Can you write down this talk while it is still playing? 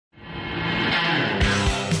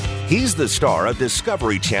He's the star of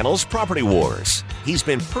Discovery Channel's Property Wars. He's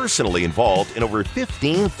been personally involved in over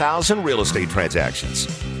 15,000 real estate transactions.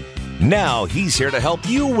 Now he's here to help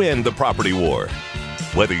you win the property war.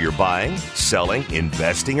 Whether you're buying, selling,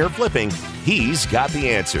 investing, or flipping, he's got the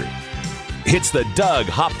answer. It's the Doug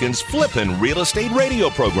Hopkins Flippin' Real Estate Radio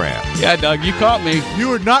Program. Yeah, Doug, you caught me.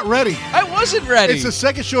 You are not ready. I wasn't ready. It's the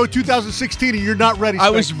second show of 2016, and you're not ready.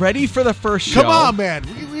 I was ready for the first show. Come on, man.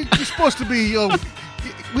 We're supposed to be.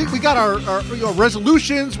 We got our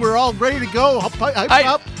resolutions. We're all ready to go. Hype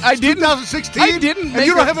up. I didn't. 2016. I didn't. And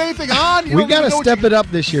you don't have anything on. We got to step it up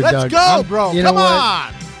this year, Let's Doug. go, bro. You Come know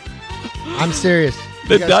on. I'm serious.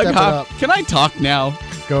 The Doug Can I talk now?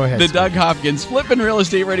 Go ahead. The Doug Hopkins Flippin' Real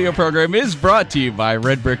Estate Radio Program is brought to you by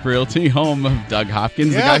Red Brick Realty, home of Doug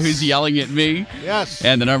Hopkins, the guy who's yelling at me. Yes.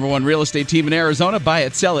 And the number one real estate team in Arizona. Buy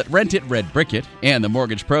it, sell it, rent it, Red Brick it. And the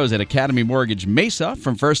mortgage pros at Academy Mortgage Mesa.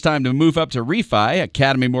 From first time to move up to refi,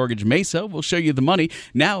 Academy Mortgage Mesa will show you the money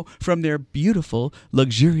now from their beautiful,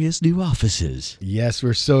 luxurious new offices. Yes,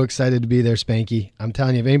 we're so excited to be there, Spanky. I'm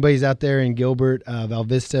telling you, if anybody's out there in Gilbert, Val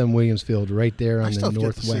Vista, and Williamsfield, right there on the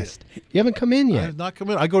northwest. You haven't come in yet. I have not come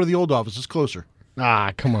in. I go to the old office. It's closer.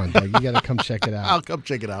 Ah, come on, Doug. You got to come check it out. I'll come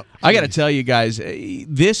check it out. I got to tell you guys,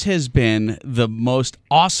 this has been the most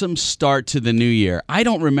awesome start to the new year. I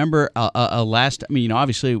don't remember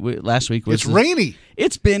obviously last week was... It's rainy.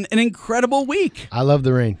 It's been an incredible week. I love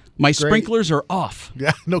the rain. My sprinklers are off.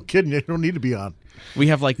 Yeah, no kidding. You don't need to be on. We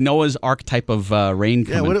have like Noah's Ark type of rain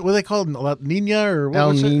coming. Yeah, what do they call it? La Nina or what El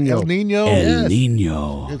was Nino. it? El Nino. El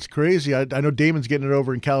Nino. It's crazy. I know Damon's getting it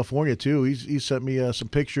over in California too. He sent me some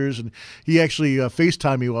pictures, and he actually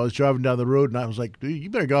FaceTimed me while I was driving down the road, and I was like, "Dude, you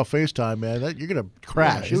better go off FaceTime, man. You're gonna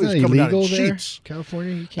crash." Yeah, it was isn't that coming illegal out in there? sheets.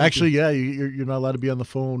 California, you can't Actually, yeah, you're not allowed to be on the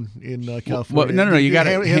phone in California. Well, no, you got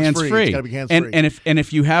it hands free. It's got to be hands free. And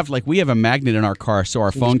if you have we have a magnet in our car, so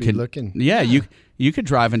our phone can looking. Yeah, you could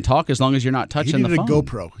drive and talk as long as you're not touching the phone.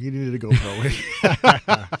 He needed a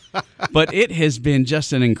GoPro. But it has been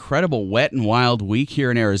just an incredible wet and wild week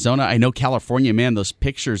here in Arizona. I know California, man, those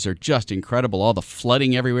pictures are just incredible. All the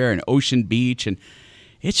flooding everywhere and Ocean Beach, and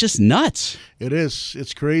it's just nuts. It is.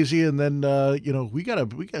 It's crazy. And then we got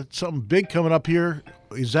something big coming up here.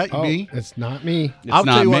 Is that me? It's not me. It's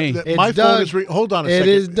not me. My phone is. Hold on a second.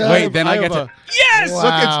 It is Doug. Wait, then I get to. Yes!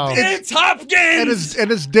 Wow. Look, it's Hopkins!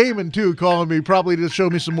 And it's Damon, too, calling me probably to show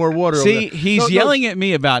me some more water. See, he's yelling at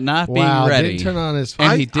me about not being ready. Didn't turn on his phone.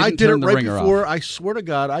 And he didn't turn the ringer off. I swear to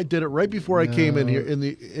God, I did it right before I came in here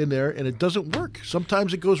in there, and it doesn't work.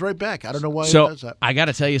 Sometimes it goes right back. I don't know why it does that. I got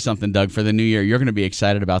to tell you something, Doug, for the new year. You're going to be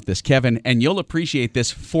excited about this, Kevin, and you'll appreciate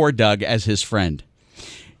this for Doug as his friend.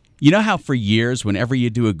 You know how for years, whenever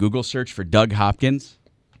you do a Google search for Doug Hopkins,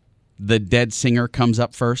 the dead singer comes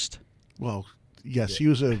up first? Well, yes, he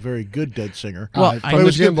was a very good dead singer. Well, I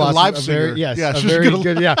was Jim a live Blossom, singer. a very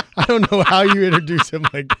good. Yeah, I don't know how you introduce him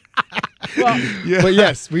like that. But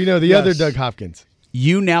yes, we know the other Doug Hopkins.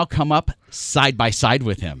 You now come up side by side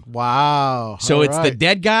with him. Wow. So it's the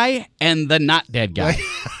dead guy and the not dead guy.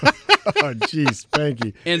 Oh, geez,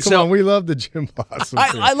 Spanky. And Come on, we love the Jim Blossoms.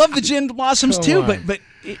 I love the Jim Blossoms too, but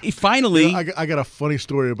finally... I got a funny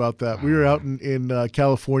story about that. We were out in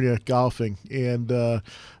California golfing, and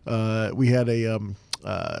we had a,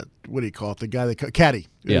 what do you call it, the guy, caddy.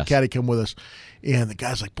 Yes. Caddy come with us. And the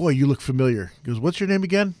guy's like, "Boy, you look familiar." He goes, "What's your name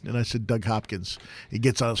again?" And I said, "Doug Hopkins." He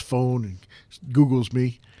gets on his phone and Googles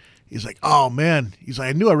me. He's like, "Oh, man." He's like,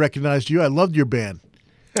 "I knew I recognized you. I loved your band."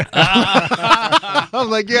 I'm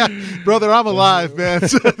like, "Yeah, brother, I'm alive, man."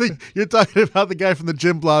 So I think you're talking about the guy from the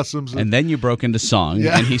Jim Blossoms. And then you broke into song,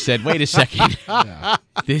 and he said, "Wait a second.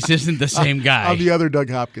 This isn't the same guy." I'm the other Doug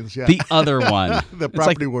Hopkins, yeah. The other one. The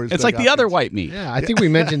Property Wars. It's Doug like the other Hopkins. white meat. Yeah, I think we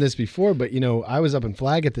mentioned this before, but, I was up in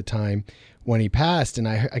Flag at the time when he passed, and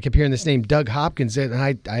I kept hearing this name, Doug Hopkins, and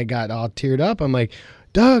I got all teared up. I'm like,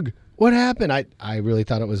 Doug, what happened? I really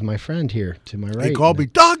thought it was my friend here to my right. He called me,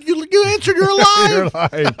 "Doug, you answered, you're alive." You're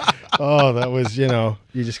alive. Oh, that was, you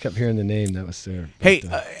just kept hearing the name. That was there. Hey,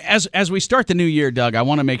 as we start the new year, Doug, I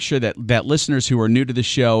want to make sure that listeners who are new to the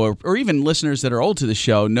show or even listeners that are old to the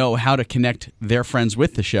show know how to connect their friends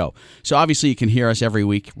with the show. So obviously you can hear us every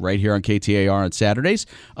week right here on KTAR on Saturdays.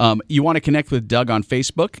 You want to connect with Doug on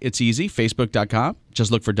Facebook. It's easy, facebook.com.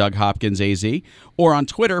 Just look for Doug Hopkins AZ. Or on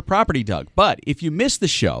Twitter, Property Doug. But if you miss the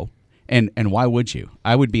show, and why would you?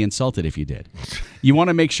 I would be insulted if you did. You want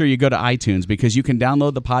to make sure you go to iTunes because you can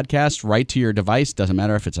download the podcast right to your device. Doesn't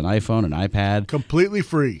matter if it's an iPhone, an iPad. Completely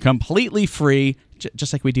free. Completely free,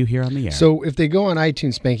 just like we do here on the air. So if they go on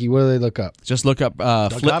iTunes, Spanky, what do they look up? Just look up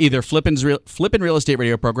either Flippin' Real Estate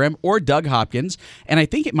Radio Program or Doug Hopkins, and I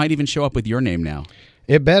think it might even show up with your name now.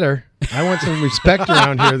 It better. I want some respect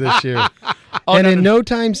around here this year. No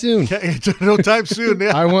time soon. No time soon.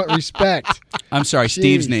 Yeah. I want respect. I'm sorry,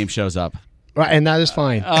 Steve's name shows up. Right, and that is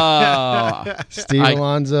fine. Oh, Steve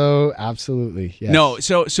Alonzo, absolutely. Yes. No,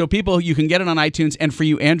 so people, you can get it on iTunes, and for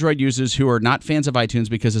you Android users who are not fans of iTunes,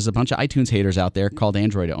 because there's a bunch of iTunes haters out there called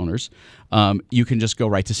Android owners, you can just go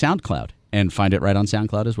right to SoundCloud and find it right on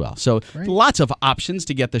SoundCloud as well. So lots of options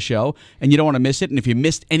to get the show, and you don't want to miss it. And if you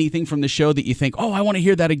missed anything from the show that you think, oh, I want to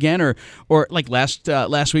hear that again, or like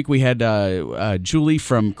last week we had Julie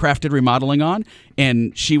from Crafted Remodeling on,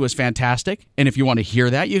 and she was fantastic. And if you want to hear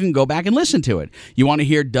that, you can go back and listen to it. You want to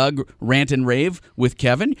hear Doug rant and rave with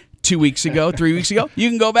Kevin 2 weeks ago, 3 weeks ago, you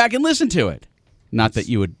can go back and listen to it. Not that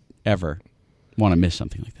you would ever want to miss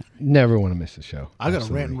something like that. Never want to miss a show. I got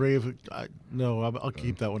a rant and rave. I'll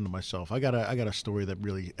keep that one to myself. I got a story that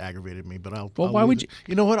really aggravated me, but I'll. Well, why would you?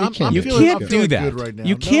 You know what? I'm can't feeling do that. good right now.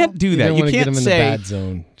 You can't do that. You get can't them in say. the bad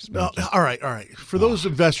zone. No, all right. For those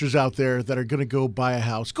investors out there that are going to go buy a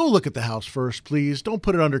house, go look at the house first, please. Don't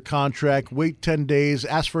put it under contract. Wait 10 days.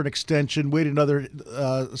 Ask for an extension. Wait another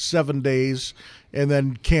 7 days, and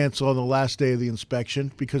then cancel on the last day of the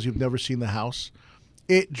inspection because you've never seen the house.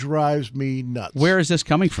 It drives me nuts. Where is this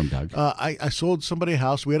coming from, Doug? I sold somebody a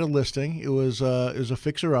house. We had a listing. It was a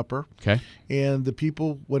fixer-upper. Okay. And the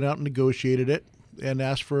people went out and negotiated it and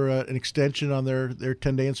asked for an extension on their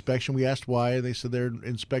 10-day inspection. We asked why. They said their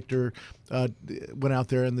inspector went out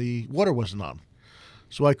there and the water wasn't on.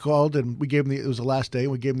 So I called and we gave him it was the last day.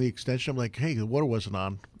 We gave him the extension. I'm like, hey, the water wasn't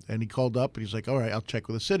on. And he called up and he's like, all right, I'll check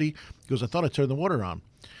with the city. He goes, I thought I turned the water on.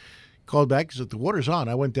 Called back, he said, the water's on.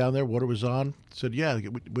 I went down there, water was on. Said, yeah,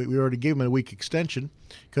 we already gave him a week extension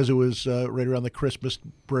because it was right around the Christmas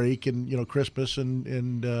break and, Christmas and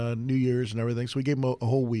New Year's and everything. So we gave him a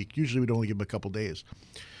whole week. Usually we'd only give him a couple days.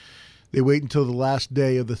 They wait until the last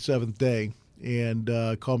day of the 7th day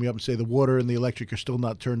and call me up and say the water and the electric are still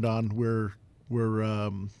not turned on. The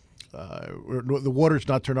water's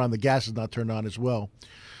not turned on. The gas is not turned on as well.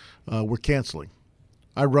 We're canceling.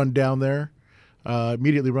 I run down there.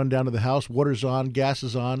 Immediately run down to the house. Water's on, gas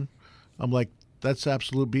is on. I'm like, that's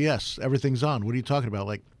absolute BS. Everything's on. What are you talking about?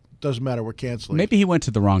 Like, doesn't matter. We're canceling. Maybe he went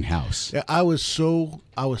to the wrong house. Yeah, I was so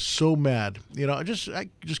mad. I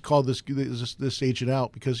just called this agent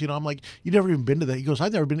out because I'm like, you never even been to that. He goes,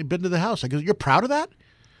 I've never been to the house. I go, you're proud of that?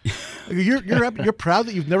 You're proud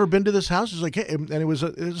that you've never been to this house? It's like, hey, and it was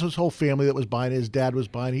his whole family that was buying it. His dad was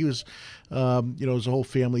buying. He was, it was a whole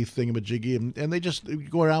family thingamajiggy, and they just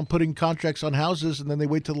go around putting contracts on houses, and then they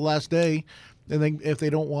wait till the last day, and then if they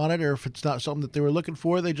don't want it or if it's not something that they were looking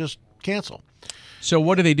for, they just cancel. So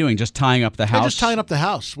what are they doing? Just tying up the house? They're just tying up the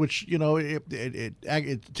house, which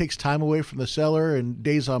it takes time away from the seller and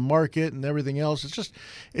days on market and everything else. It's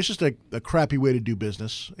just a crappy way to do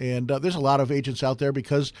business. And there's a lot of agents out there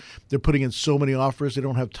because they're putting in so many offers. They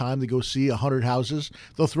don't have time to go see 100 houses.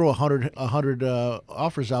 They'll throw 100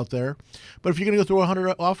 offers out there. But if you're going to go throw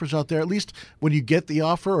 100 offers out there, at least when you get the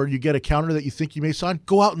offer or you get a counter that you think you may sign,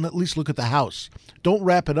 go out and at least look at the house. Don't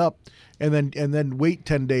wrap it up and then wait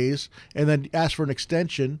 10 days and then ask for an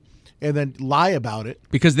extension and then lie about it.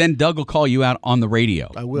 Because then Doug will call you out on the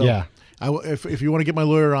radio. I will. Yeah. If you want to get my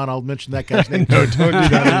lawyer on, I'll mention that guy's name. No, don't do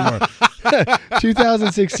that anymore.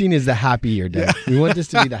 2016 is the happy year, Doug. We want this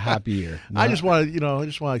to be the happy year. I just want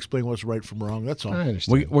to explain what's right from wrong. That's all. I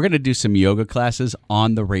understand. We're going to do some yoga classes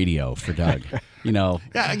on the radio for Doug. Yeah.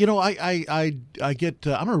 I get.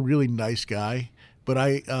 I'm a really nice guy. But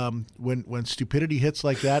when stupidity hits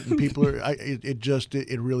like that and people are,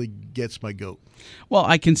 it really gets my goat. Well,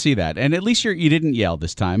 I can see that, and at least you didn't yell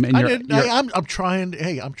this time. And I didn't. I'm trying.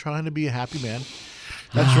 Hey, I'm trying to be a happy man.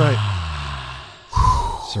 That's right.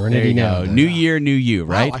 Serenity now. New year, new you.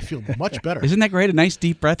 Right? Wow, I feel much better. Isn't that great? A nice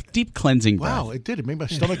deep breath, deep cleansing breath. Wow, it did. It made my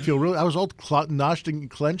stomach feel really. I was all noshed and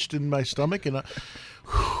clenched in my stomach, and.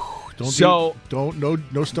 No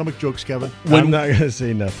stomach jokes, Kevin. I'm not going to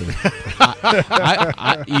say nothing.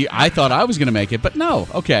 I thought I was going to make it, but no.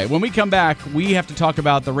 Okay, when we come back, we have to talk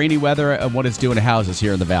about the rainy weather and what it's doing to houses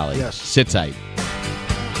here in the Valley. Yes. Sit tight.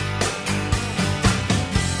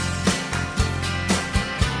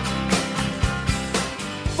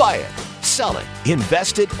 Buy it, sell it,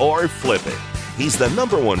 invest it, or flip it. He's the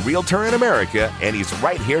 #1 realtor in America, and he's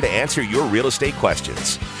right here to answer your real estate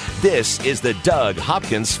questions. This is the Doug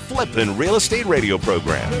Hopkins Flippin' Real Estate Radio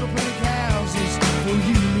Program.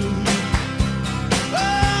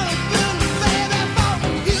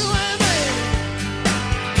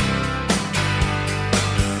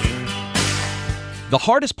 The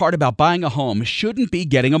hardest part about buying a home shouldn't be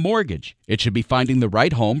getting a mortgage. It should be finding the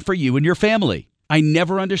right home for you and your family. I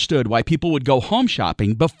never understood why people would go home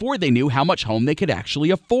shopping before they knew how much home they could actually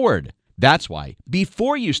afford. That's why,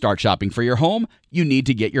 before you start shopping for your home, you need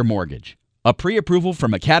to get your mortgage. A pre-approval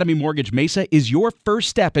from Academy Mortgage Mesa is your first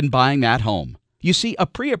step in buying that home. You see, a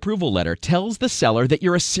pre-approval letter tells the seller that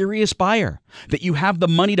you're a serious buyer, that you have the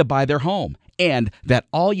money to buy their home, and that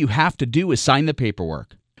all you have to do is sign the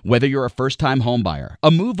paperwork. Whether you're a first-time home buyer, a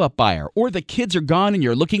move-up buyer, or the kids are gone and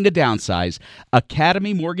you're looking to downsize,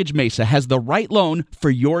 Academy Mortgage Mesa has the right loan for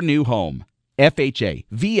your new home. FHA,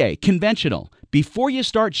 VA, conventional. Before you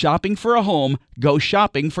start shopping for a home, go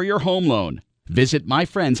shopping for your home loan. Visit my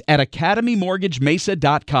friends at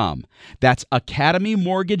academymortgagemesa.com. That's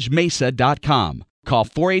academymortgagemesa.com. Call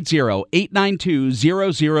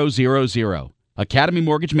 480-892-0000. Academy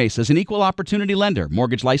Mortgage Mesa is an equal opportunity lender.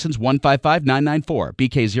 Mortgage license 155994,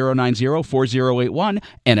 BK0904081,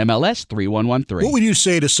 NMLS 3113. What would you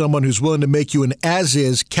say to someone who's willing to make you an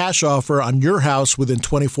as-is cash offer on your house within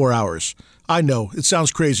 24 hours? I know, it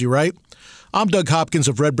sounds crazy, right? I'm Doug Hopkins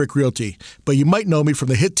of Red Brick Realty, but you might know me from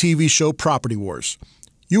the hit TV show Property Wars.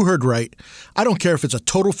 You heard right. I don't care if it's a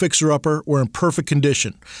total fixer-upper or in perfect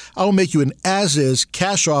condition. I will make you an as-is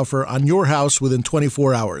cash offer on your house within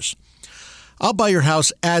 24 hours. I'll buy your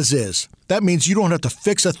house as is. That means you don't have to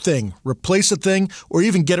fix a thing, replace a thing, or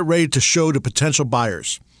even get it ready to show to potential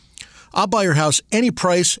buyers. I'll buy your house any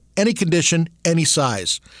price, any condition, any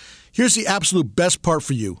size. Here's the absolute best part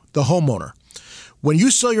for you, the homeowner. When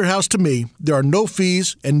you sell your house to me, there are no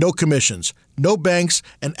fees and no commissions, no banks,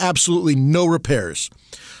 and absolutely no repairs.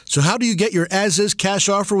 So how do you get your as-is cash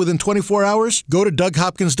offer within 24 hours? Go to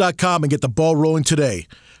DougHopkins.com and get the ball rolling today.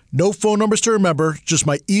 No phone numbers to remember, just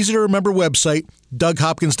my easy-to-remember website,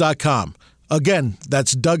 DougHopkins.com. Again,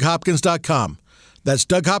 that's DougHopkins.com. That's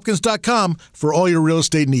DougHopkins.com for all your real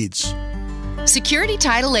estate needs. Security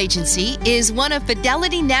Title Agency is one of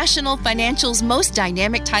Fidelity National Financial's most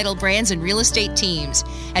dynamic title brands and real estate teams.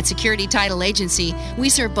 At Security Title Agency, we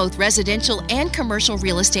serve both residential and commercial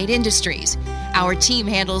real estate industries. Our team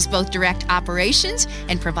handles both direct operations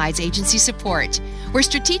and provides agency support. We're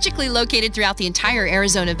strategically located throughout the entire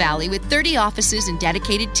Arizona Valley with 30 offices and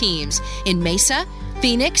dedicated teams in Mesa,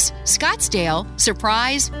 Phoenix, Scottsdale,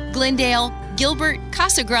 Surprise, Glendale, Gilbert,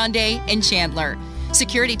 Casa Grande, and Chandler.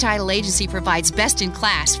 Security Title Agency provides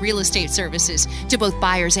best-in-class real estate services to both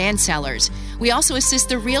buyers and sellers. We also assist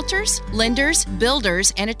the realtors, lenders,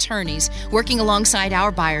 builders, and attorneys working alongside our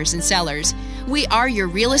buyers and sellers. We are your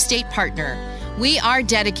real estate partner. We are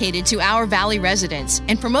dedicated to our Valley residents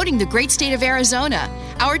and promoting the great state of Arizona.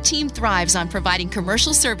 Our team thrives on providing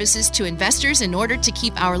commercial services to investors in order to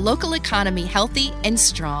keep our local economy healthy and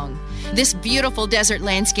strong. This beautiful desert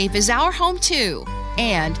landscape is our home too,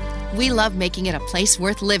 and we love making it a place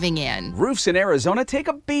worth living in. Roofs in Arizona take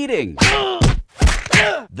a beating.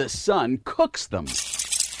 The sun cooks them.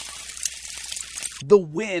 The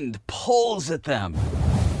wind pulls at them.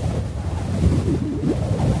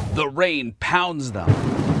 The rain pounds them.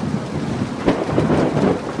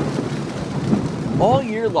 All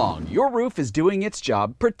year long, your roof is doing its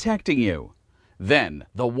job protecting you. Then,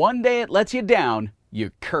 the one day it lets you down,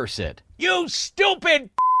 you curse it. You stupid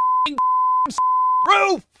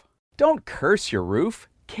roof! Don't curse your roof,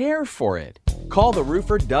 care for it. Call the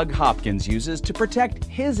roofer Doug Hopkins uses to protect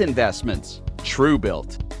his investments.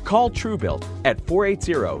 TrueBuilt. Call TrueBuilt at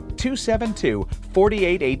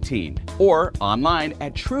 480-272-4818 or online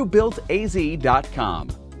at TrueBuiltAZ.com.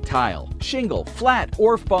 Tile, shingle, flat,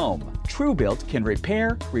 or foam, TrueBuilt can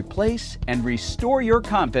repair, replace, and restore your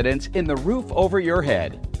confidence in the roof over your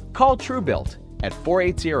head. Call TrueBuilt at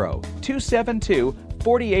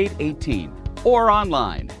 480-272-4818 or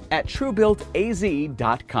online at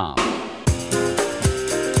TrueBuiltAZ.com.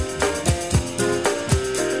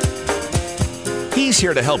 He's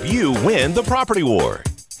here to help you win the property war.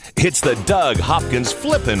 It's the Doug Hopkins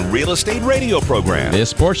Flippin' Real Estate Radio Program.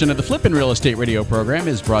 This portion of the Flippin' Real Estate Radio Program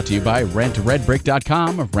is brought to you by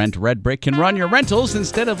RentRedBrick.com. Rent Red Brick can run your rentals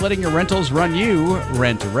instead of letting your rentals run you.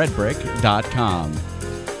 RentRedBrick.com.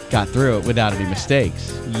 Got through it without any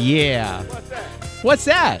mistakes. Yeah. What's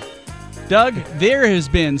that? Doug, there has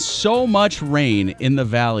been so much rain in the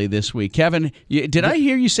valley this week. Kevin, did I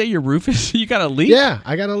hear you say your roof is, you got a leak? Yeah,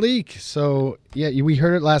 I got a leak. So, yeah, we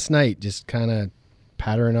heard it last night, just kind of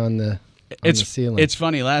pattering on the ceiling. It's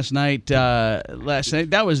funny. Last night,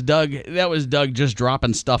 that was Doug just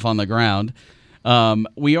dropping stuff on the ground.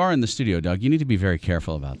 We are in the studio, Doug. You need to be very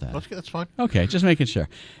careful about that. Okay, that's fine. Okay, just making sure.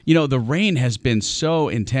 You know, the rain has been so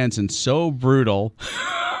intense and so brutal.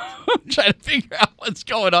 I'm trying to figure out what's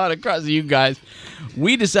going on across you guys.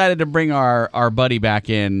 We decided to bring our buddy back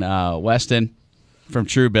in, Weston from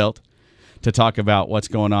TrueBuilt, to talk about what's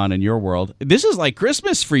going on in your world. This is like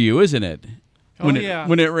Christmas for you, isn't it? When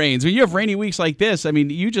it rains. When you have rainy weeks like this, I mean,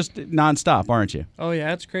 you just nonstop, aren't you? Oh,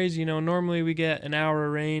 yeah, it's crazy. Normally we get an hour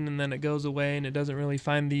of rain and then it goes away and it doesn't really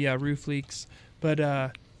find the roof leaks. But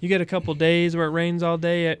you get a couple days where it rains all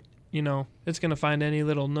day, it's going to find any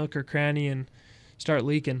little nook or cranny and start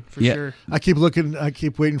leaking for sure. I keep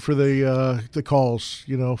waiting for the calls,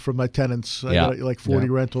 from my tenants. I got like 40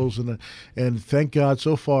 rentals, and thank God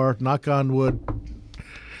so far, knock on wood,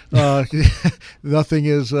 nothing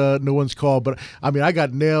is, no one's called. But I mean, I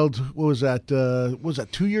got nailed. What was that?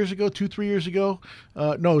 2 years ago? 3 years ago?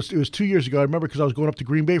 No, it was 2 years ago. I remember because I was going up to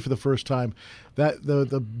Green Bay for the first time. That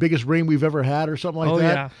the biggest rain we've ever had, or something like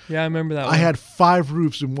that. Yeah, I remember that. I had 5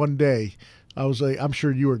 roofs in one day. I was like, I'm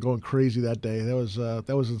sure you were going crazy that day. That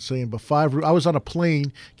was insane. But I was on a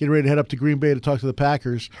plane getting ready to head up to Green Bay to talk to the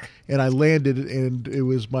Packers, and I landed, and it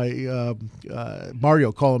was my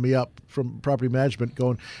Mario calling me up from property management,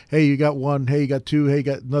 going, "Hey, you got one. Hey, you got two. Hey, you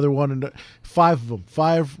got another one." And 5 of them,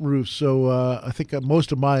 5 roofs. So I think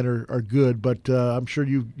most of mine are good, but I'm sure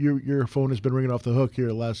your phone has been ringing off the hook here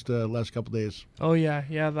the last couple of days. Oh yeah.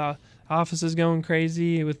 The office is going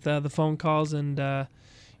crazy with the phone calls and.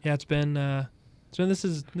 Yeah, it's been this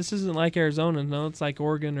isn't like Arizona. No, it's like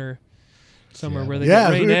Oregon or somewhere where they get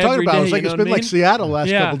rain we were talking every about. day, It's like it's been like Seattle last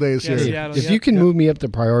couple days here. Seattle, if you can move me up the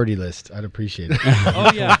priority list, I'd appreciate it.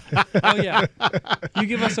 Oh yeah. You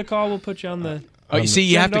give us a call, we'll put you on the. Oh, you see,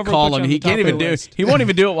 you have to call him. He can't even do it. He won't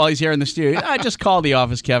even do it while he's here in the studio. Just call the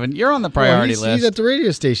office, Kevin. You're on the priority list. He's at the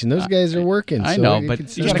radio station. Those guys are working. I know, but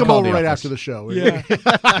you just come over right after the show. Yeah.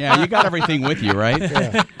 Yeah, you got everything with you, right?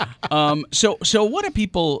 Yeah. So what do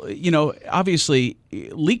people? Obviously,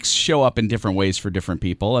 leaks show up in different ways for different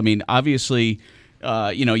people. I mean, obviously.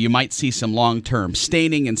 You might see some long-term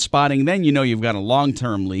staining and spotting. Then you've got a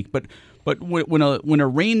long-term leak. But when a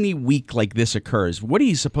rainy week like this occurs, what are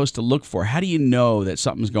you supposed to look for? How do you know that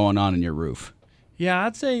something's going on in your roof? Yeah,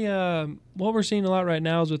 I'd say what we're seeing a lot right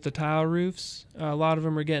now is with the tile roofs. A lot of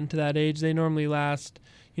them are getting to that age. They normally last,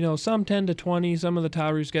 some 10 to 20. Some of the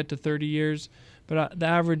tile roofs get to 30 years. But the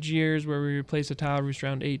average years where we replace a tile roof is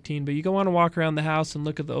around 18. But you want to walk around the house and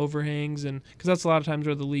look at the overhangs, and because that's a lot of times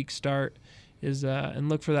where the leaks start. And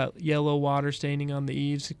look for that yellow water staining on the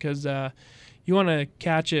eaves because you want to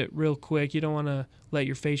catch it real quick. You don't want to let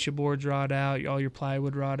your fascia boards rot out, all your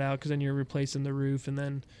plywood rot out, because then you're replacing the roof and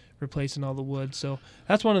then replacing all the wood. So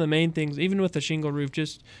that's one of the main things. Even with the shingle roof,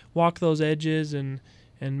 just walk those edges and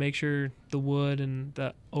make sure the wood and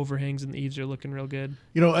the overhangs and the eaves are looking real good.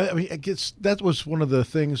 I mean, that was one of the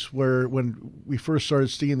things where when we first started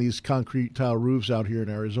seeing these concrete tile roofs out here in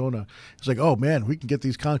Arizona, it's like, oh man, we can get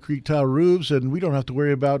these concrete tile roofs and we don't have to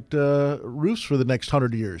worry about roofs for the next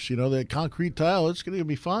 100 years. The concrete tile, it's going to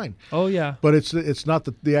be fine. Oh yeah. But it's not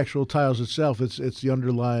the actual tiles itself. It's the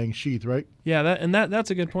underlying sheath, right? Yeah,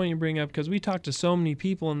 that's a good point you bring up because we talk to so many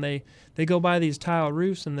people and they go by these tile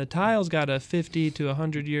roofs and the tile's got a 50 to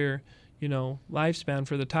 100 year lifespan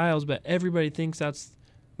for the tiles, but everybody thinks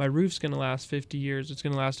my roof's going to last 50 years. It's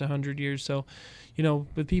going to last 100 years. So,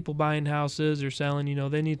 with people buying houses or selling,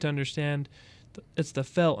 they need to understand it's the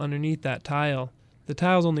felt underneath that tile. The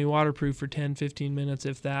tile's only waterproof for 10, 15 minutes,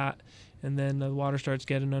 if that, and then the water starts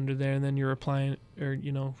getting under there, and then you're applying or,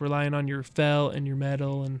 relying on your felt and your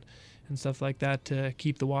metal and stuff like that to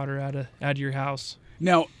keep the water out of your house.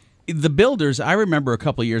 Now, the builders, I remember a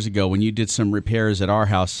couple of years ago when you did some repairs at our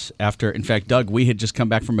house in fact, Doug, we had just come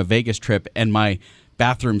back from a Vegas trip and my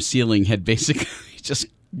bathroom ceiling had basically just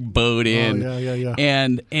bowed in. Oh, yeah.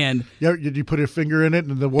 And did you put a finger in it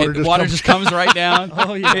and the water just comes right down?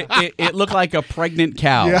 Oh, yeah. It looked like a pregnant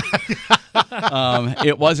cow. Yeah.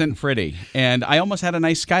 It wasn't pretty. And I almost had a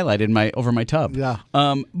nice skylight over my tub. Yeah.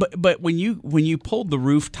 But when you pulled the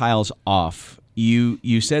roof tiles off,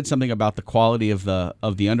 you said something about the quality of the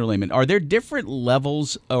underlayment. Are there different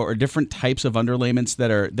levels or different types of underlayments that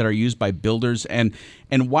are used by builders, and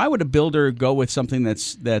why would a builder go with something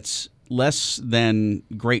that's less than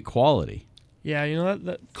great quality? Yeah,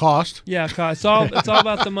 that cost. Yeah, cost. It's all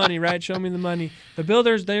about the money, right? Show me the money. The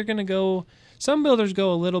builders, they're going to go. Some builders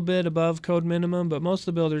go a little bit above code minimum, but most of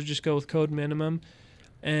the builders just go with code minimum,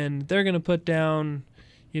 and they're going to put down,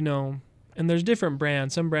 And there's different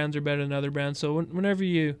brands. Some brands are better than other brands. So whenever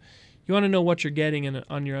you want to know what you're getting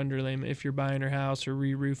on your underlayment, if you're buying a house or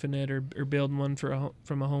re-roofing it or building one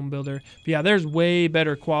from a home builder. But yeah, there's way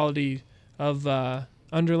better quality of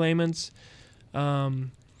underlayments.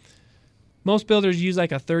 Most builders use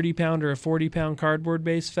like a 30-pound or a 40-pound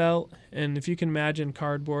cardboard-based felt. And if you can imagine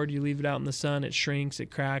cardboard, you leave it out in the sun, it shrinks, it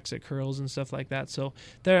cracks, it curls, and stuff like that. So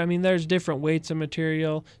there's different weights of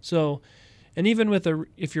material. So And even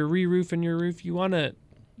if you're re-roofing your roof, you want to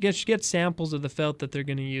get samples of the felt that they're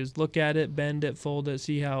going to use. Look at it, bend it, fold it,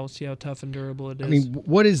 see how tough and durable it is. I mean,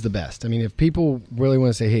 what is the best? I mean, if people really want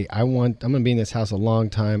to say, hey, I'm going to be in this house a long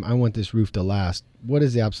time, I want this roof to last, what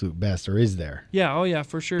is the absolute best, or is there? Yeah, oh yeah,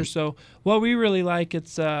 for sure. So what we really like,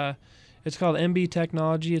 it's called MB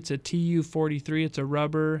Technology. It's a TU43. It's a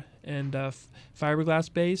rubber and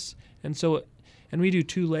fiberglass base. And we do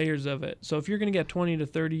 2 layers of it. So if you're going to get 20 to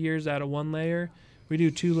 30 years out of 1 layer, we do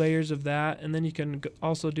 2 layers of that, and then you can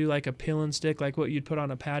also do like a pill and stick, like what you'd put on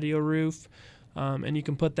a patio roof, and you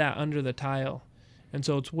can put that under the tile. And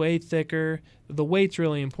so it's way thicker. The weight's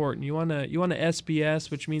really important. You want a SBS,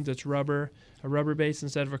 which means it's rubber, a rubber base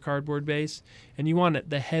instead of a cardboard base, and you want it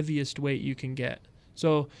the heaviest weight you can get.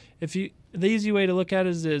 So the easy way to look at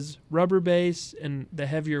it is rubber base and the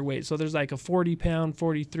heavier weight. So there's like a 40-pound,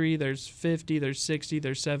 43, there's 50, there's 60,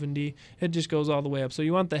 there's 70. It just goes all the way up. So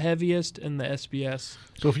you want the heaviest and the SBS.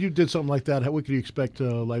 So if you did something like that, what could you expect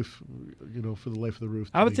life, for the life of the roof?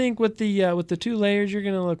 I would think with the 2 layers, you're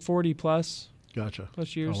going to look 40 plus. Gotcha.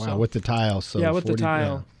 Plus years. Oh, wow, with the tile. So yeah, with 40, the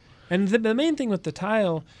tile. Yeah. And the main thing with the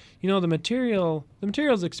tile, the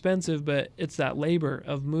material's expensive, but it's that labor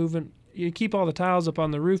of moving. You keep all the tiles up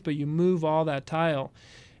on the roof, but you move all that tile,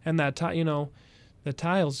 and that the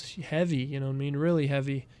tile's heavy. Really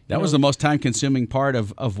heavy. That was the most time-consuming part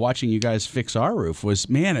of watching you guys fix our roof. Was,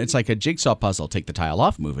 man, it's like a jigsaw puzzle. Take the tile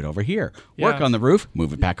off, move it over here. Work on the roof,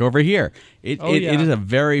 move it back over here. It is a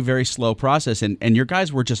very, very slow process, and your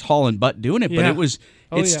guys were just hauling butt doing it. But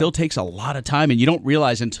it still takes a lot of time, and you don't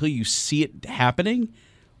realize until you see it happening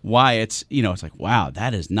why it's it's like, wow,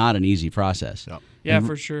 that is not an easy process. Yep. Yeah,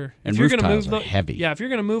 for sure. And roof tiles are heavy. Yeah, if you're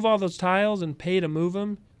going to move all those tiles and pay to move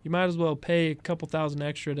them, you might as well pay a couple $1,000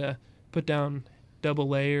 extra to put down double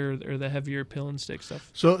layer or the heavier pill and stick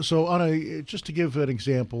stuff. So just to give an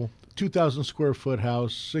example, 2,000 square foot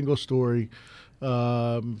house, single story.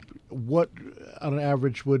 What on an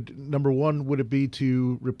average would it be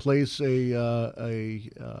to replace a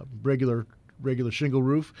regular shingle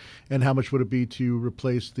roof, and how much would it be to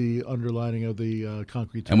replace the underlining of the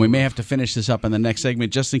concrete tile? And we may have to finish this up in the next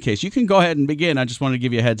segment just in case. You can go ahead and begin. I just wanted to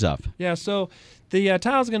give you a heads up. Yeah, so the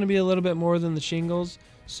tile's going to be a little bit more than the shingles.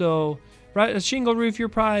 So a shingle roof, you're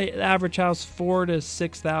probably average house $4,000 to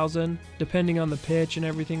 $6,000, depending on the pitch and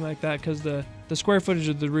everything like that, because the square footage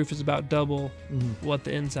of the roof is about double what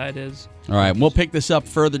the inside is. All right, we'll pick this up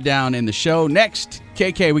further down in the show. Next,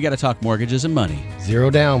 KK, we got to talk mortgages and money.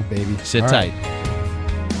 0 down, baby. Sit tight.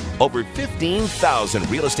 Over 15,000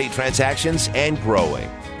 real estate transactions and growing.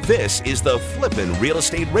 This is the Flippin' Real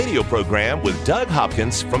Estate Radio program with Doug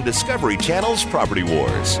Hopkins from Discovery Channel's Property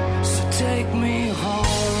Wars. So take me home.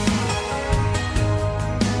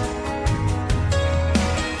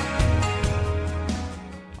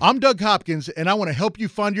 I'm Doug Hopkins, and I want to help you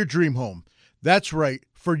find your dream home. That's right.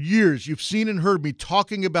 For years, you've seen and heard me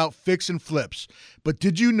talking about fix and flips. But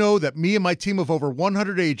did you know that me and my team of over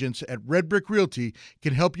 100 agents at Red Brick Realty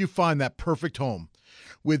can help you find that perfect home?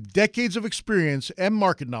 With decades of experience and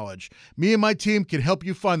market knowledge, me and my team can help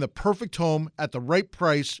you find the perfect home at the right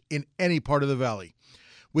price in any part of the valley.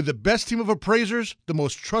 With the best team of appraisers, the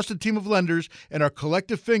most trusted team of lenders, and our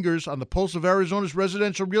collective fingers on the pulse of Arizona's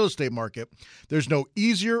residential real estate market, there's no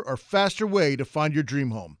easier or faster way to find your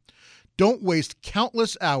dream home. Don't waste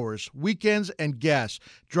countless hours, weekends, and gas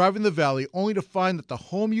driving the valley only to find that the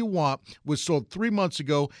home you want was sold 3 months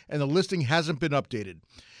ago and the listing hasn't been updated.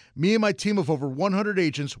 Me and my team of over 100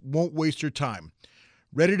 agents won't waste your time.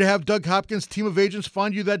 Ready to have Doug Hopkins' team of agents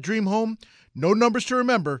find you that dream home? No numbers to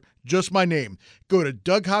remember, just my name. Go to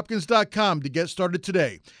DougHopkins.com to get started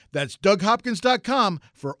today. That's DougHopkins.com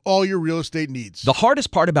for all your real estate needs. The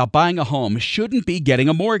hardest part about buying a home shouldn't be getting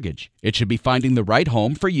a mortgage. It should be finding the right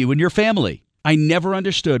home for you and your family. I never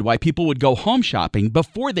understood why people would go home shopping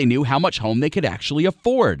before they knew how much home they could actually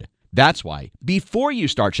afford. That's why, before you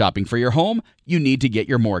start shopping for your home, you need to get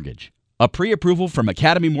your mortgage. A pre-approval from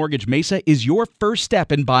Academy Mortgage Mesa is your first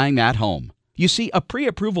step in buying that home. You see, a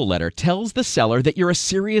pre-approval letter tells the seller that you're a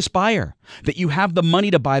serious buyer, that you have the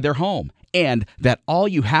money to buy their home, and that all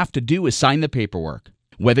you have to do is sign the paperwork.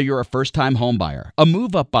 Whether you're a first-time home buyer, a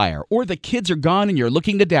move-up buyer, or the kids are gone and you're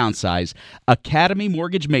looking to downsize, Academy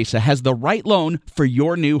Mortgage Mesa has the right loan for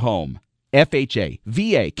your new home. FHA,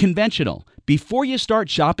 VA, conventional. Before you start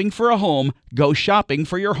shopping for a home, go shopping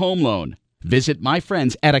for your home loan. Visit my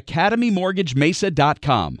friends at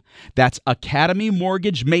academymortgagemesa.com. That's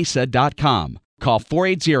academymortgagemesa.com. Call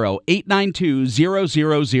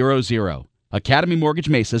 480-892-0000. Academy Mortgage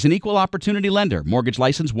Mesa is an equal opportunity lender. Mortgage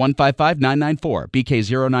license 155994,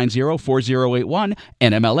 BK0904081,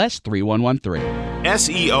 NMLS 3113.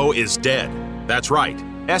 SEO is dead. That's right.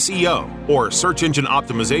 SEO, or search engine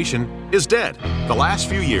optimization, is dead. The last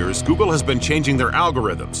few years, Google has been changing their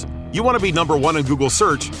algorithms. You want to be number one in Google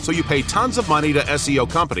search, so you pay tons of money to SEO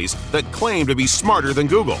companies that claim to be smarter than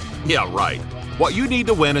Google. Yeah, right. What you need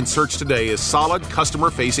to win in search today is solid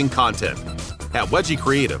customer-facing content. At Wedgie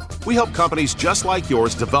Creative, we help companies just like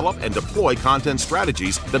yours develop and deploy content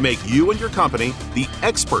strategies that make you and your company the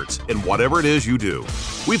experts in whatever it is you do.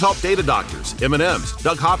 We've helped data doctors, M&M's,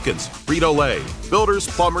 Doug Hopkins, Frito-Lay, builders,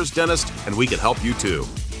 plumbers, dentists, and we can help you too.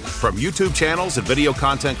 From YouTube channels and video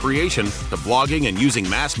content creation to blogging and using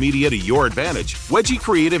mass media to your advantage, Wedgie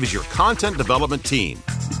Creative is your content development team.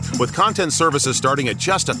 With content services starting at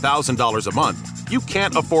just $1,000 a month, you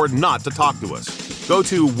can't afford not to talk to us. Go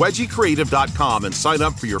to wedgiecreative.com and sign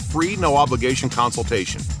up for your free no-obligation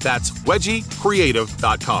consultation. That's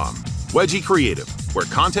wedgiecreative.com. Wedgie Creative, where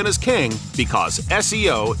content is king because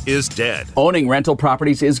SEO is dead. Owning rental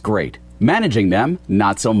properties is great. Managing them,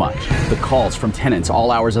 not so much. The calls from tenants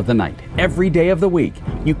all hours of the night, every day of the week.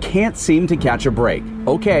 You can't seem to catch a break.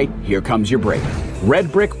 Okay, here comes your break.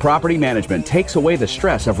 Red Brick Property Management takes away the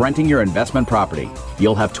stress of renting your investment property.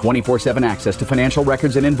 You'll have 24/7 access to financial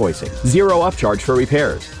records and invoicing, zero upcharge for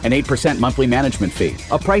repairs, an 8% monthly management fee,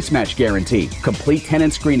 a price match guarantee, complete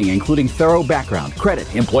tenant screening including thorough background,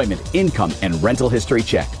 credit, employment, income, and rental history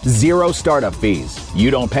check, zero startup fees.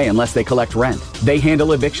 You don't pay unless they collect rent. They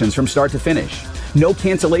handle evictions from start to finish. No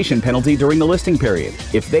cancellation penalty during the listing period.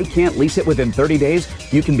 If they can't lease it within 30 days,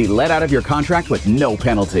 you can be let out of your contract with no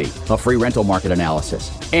penalty. A free rental market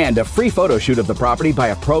analysis. And a free photo shoot of the property by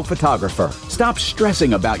a pro photographer. Stop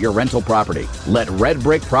stressing about your rental property. Let Red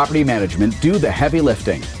Brick Property Management do the heavy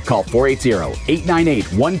lifting. Call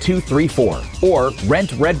 480-898-1234 or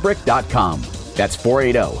rentredbrick.com. That's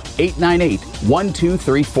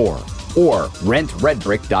 480-898-1234 or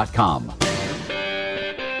rentredbrick.com.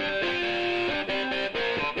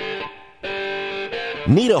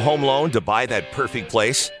 Need a home loan to buy that perfect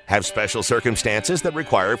place? Have special circumstances that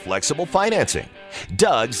require flexible financing?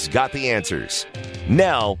 Doug's got the answers.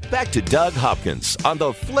 Now, back to Doug Hopkins on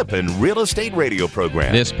the Flippin' Real Estate Radio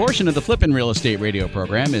program. This portion of the Flippin' Real Estate Radio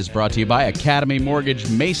program is brought to you by Academy Mortgage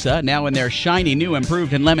Mesa, now in their shiny, new,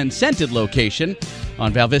 improved, and lemon-scented location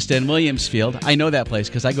on Val Vista and Williamsfield. I know that place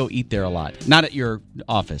because I go eat there a lot. Not at your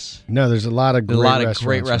office. No, there's a lot of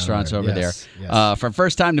great restaurants over there. Yes. For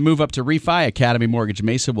first time to move up to refi, Academy Mortgage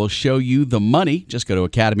Mesa will show you the money. Just go to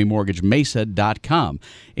academymortgagemesa.com.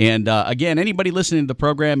 And again, anybody listening to the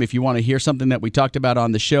program, if you want to hear something that we talked about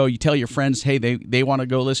on the show, you tell your friends, hey, they want to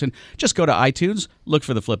go listen, just go to iTunes, look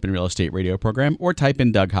for the Flippin' Real Estate Radio program, or type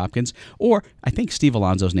in Doug Hopkins, or I think Steve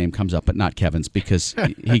Alonzo's name comes up, but not Kevin's because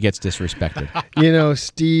he gets disrespected. You know,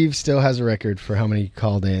 Steve still has a record for how many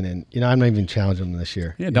called in, and I'm not even challenging him this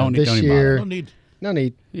year. Yeah, don't even year, bother. No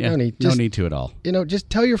need. Yeah, no need. No need to at all. Just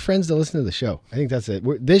tell your friends to listen to the show. I think that's it.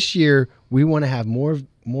 This year, we want to have more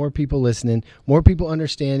people listening, more people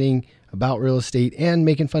understanding about real estate and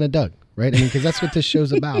making fun of Doug, right? I mean, because that's what this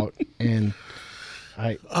show's about. And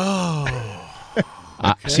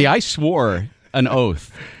see, I swore an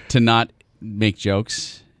oath to not make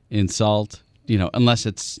jokes, insult, unless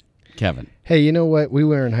it's Kevin. Hey, you know what? We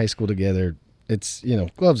were in high school together. It's,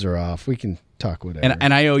 gloves are off. We can talk whatever.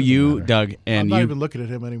 And I owe you, Doug, and I'm not even looking at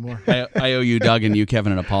him anymore. I owe you, Doug, and you,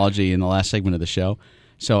 Kevin, an apology in the last segment of the show.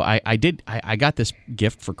 So I got this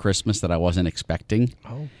gift for Christmas that I wasn't expecting.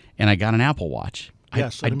 Oh. And I got an Apple Watch.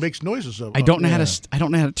 Yes, and it makes noises. I don't know how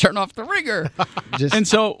to turn off the ringer. And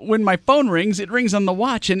so when my phone rings, it rings on the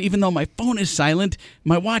watch, and even though my phone is silent,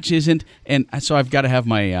 my watch isn't, and so I've got to have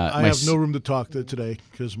my. I have no room to talk today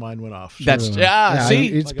because mine went off. So. That's see,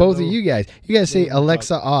 it's both of you guys. You guys say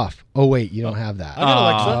Alexa off. Oh wait, you don't have that. I got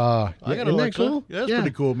Alexa. I got Isn't Alexa. that cool? Yeah, that's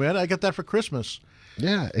pretty cool, man. I got that for Christmas.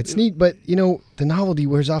 Yeah, it's neat, but the novelty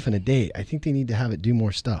wears off in a day. I think they need to have it do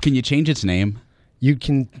more stuff. Can you change its name? You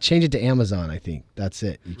can change it to Amazon, I think. That's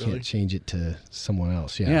it. You can't change it to someone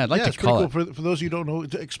else. Yeah, I'd like to it's call pretty cool. For those of you who don't know,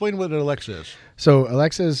 explain what an Alexa is. So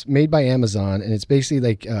Alexa is made by Amazon, and it's basically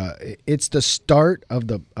like it's the start of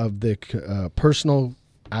the personal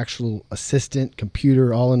actual assistant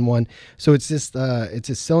computer all in one. So it's this it's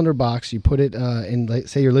a cylinder box. You put it in, like,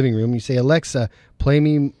 say, your living room. You say, Alexa, play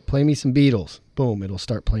me some Beatles. Boom, it'll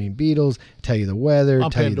start playing Beatles. Tell you the weather.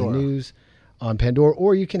 Tell Pandora. you the news. on Pandora,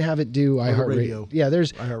 or you can have it do iHeartRadio. Yeah,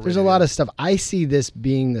 there's a lot of stuff. I see this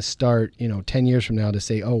being the start, 10 years from now, to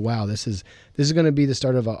say, oh wow, this is going to be the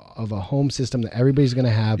start of a home system that everybody's going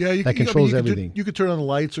to have that controls everything. You could turn on the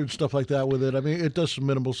lights and stuff like that with it. I mean, it does some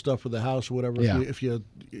minimal stuff for the house or whatever. Yeah. If you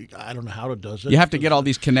I don't know how it does it. You have to get all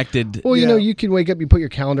these connected. Well, you can wake up, you put your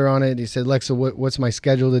calendar on it. You said, Alexa, what's my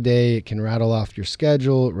schedule today? It can rattle off your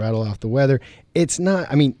schedule, rattle off the weather. It's not.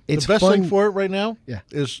 I mean, it's the best fun. thing for it right now.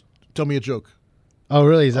 Is tell me a joke. Oh,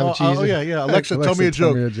 really? Is that what you use? Oh, yeah. Alexa, tell me a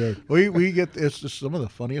joke. Tell me a joke. We get it's just some of the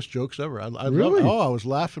funniest jokes ever. I really? I was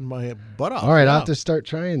laughing my butt off. All right, I'll have to start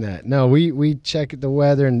trying that. No, we check the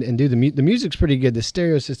weather and do the music's pretty good. The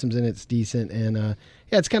stereo system's in it's decent, and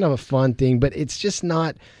it's kind of a fun thing, but it's just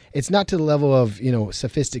not. It's not to the level of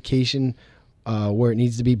sophistication where it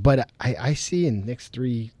needs to be. But I see in the next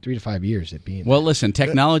 3 to 5 years it being. Well, listen,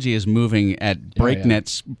 technology is moving at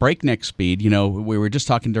breakneck speed. We were just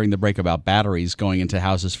talking during the break about batteries going into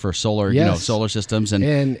houses for solar, solar systems, and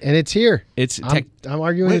it's here. I'm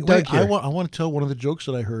arguing with Doug here. I want to tell one of the jokes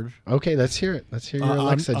that I heard. Okay, let's hear it. Let's hear your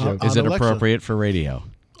Alexa joke. Is it Alexa. appropriate for radio?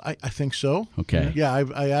 I think so. Okay. Yeah,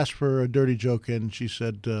 I asked for a dirty joke, and she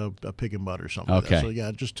said a pig and butt or something. Okay. Like that. So, yeah,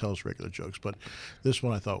 it just tells regular jokes. But this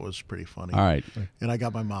one I thought was pretty funny. All right. And I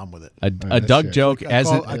got my mom with it. A Doug joke.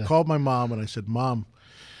 I called my mom, and I said, Mom,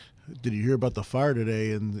 did you hear about the fire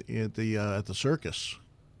today at the circus?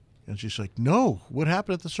 And she's like, No, what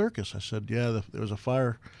happened at the circus? I said, Yeah, there was a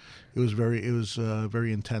fire. It was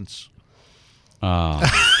very intense. Oh,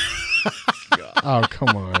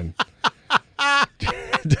 come on.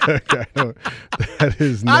 That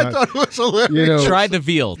is not. I thought it was hilarious. Try the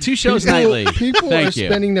veal. 2 shows nightly. People are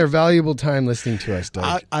spending their valuable time listening to us,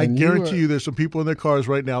 Doug. I guarantee you there's some people in their cars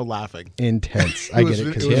right now laughing. Intense. I get it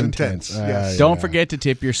because it's intense. Yes. Don't forget to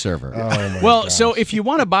tip your server. So if you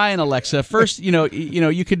want to buy an Alexa, first,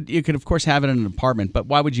 you could of course have it in an apartment, but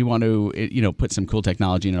why would you want to, put some cool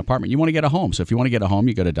technology in an apartment? You want to get a home. So if you want to get a home,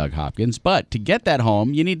 you go to Doug Hopkins. But to get that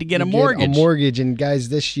home, you need to get a mortgage. And guys,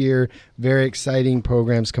 this year, very exciting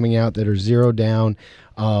programs coming out that are zero down.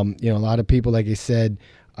 A lot of people, like I said,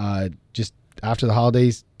 just after the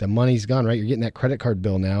holidays, the money's gone, right? You're getting that credit card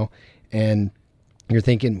bill now, and you're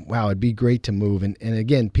thinking, wow, it'd be great to move. And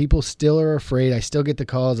again, people still are afraid. I still get the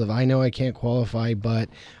calls of, I know I can't qualify, but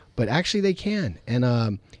actually they can.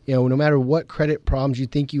 And, no matter what credit problems you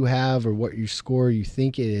think you have or what your score you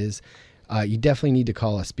think it is, you definitely need to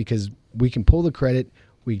call us because we can pull the credit.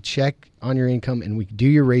 We check on your income and we do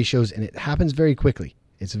your ratios, and it happens very quickly.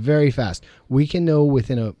 It's very fast. We can know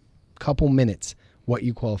within a couple minutes what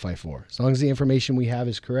you qualify for. As long as the information we have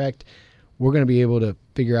is correct, we're going to be able to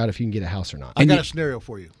figure out if you can get a house or not. I got a scenario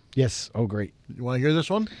for you. Yes. Oh, great. You want to hear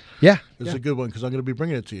this one? Yeah. This is a good one because I'm going to be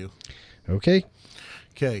bringing it to you. Okay.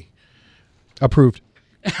 Approved.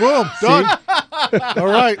 Boom. Done. All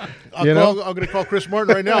right. I'm going to call Chris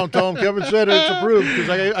Martin right now and tell him Kevin said it's approved because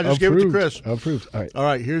I just gave it to Chris. Approved. All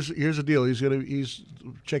right. Here's the deal. He's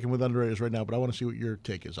checking with underwriters right now, but I want to see what your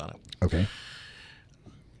take is on it. Okay.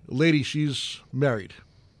 Lady, she's married.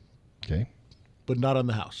 Okay. But not on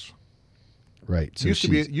the house. Right. So used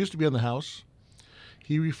to be on the house.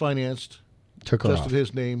 He refinanced. Took her just off. in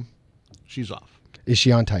his name. She's off. Is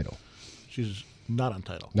she on title? She's not on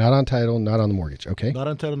title. Not on title, not on the mortgage. Okay. Not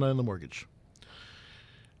on title, not on the mortgage.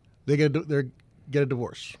 They get a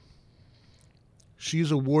divorce.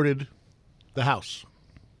 She's awarded the house.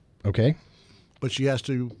 Okay. But she has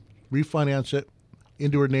to refinance it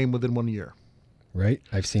into her name within 1 year. Right.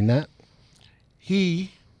 I've seen that.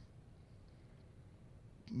 He,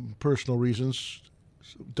 personal reasons,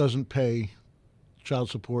 doesn't pay child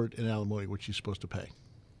support and alimony, which he's supposed to pay.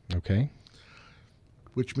 Okay.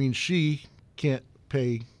 Which means she can't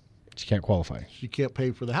pay. She can't qualify. She can't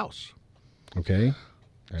pay for the house. Okay.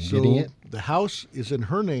 I'm getting it. The house is in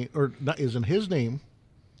her name, or not, is in his name.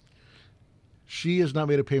 She has not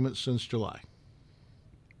made a payment since July.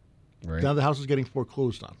 Right. Now the house is getting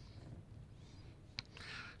foreclosed on.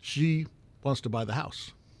 She wants to buy the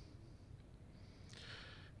house.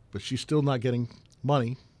 But she's still not getting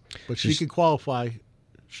money. But she can qualify.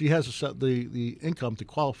 She has the income to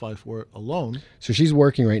qualify for a loan. So she's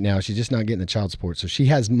working right now. She's just not getting the child support. So she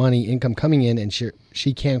has money, income coming in, and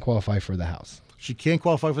she can qualify for the house. She can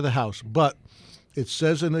qualify for the house, but it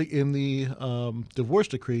says in the divorce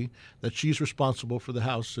decree that she's responsible for the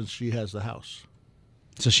house since she has the house.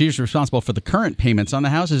 So she's responsible for the current payments on the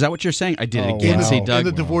house? Is that what you're saying? I did it again. Wow. See, Doug. In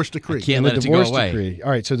the divorce decree. I can't let it go away. Decree. All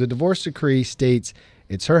right, so the divorce decree states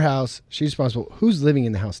it's her house. She's responsible. Who's living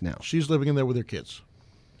in the house now? She's living in there with her kids.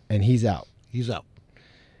 And he's out. He's out.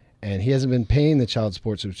 And he hasn't been paying the child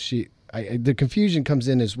support. So the confusion comes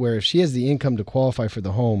in is where if she has the income to qualify for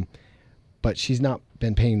the home, but she's not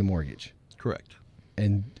been paying the mortgage. Correct.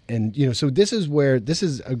 And so this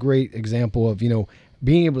is a great example of,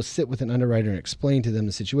 being able to sit with an underwriter and explain to them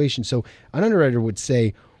the situation. So an underwriter would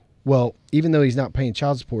say, well, even though he's not paying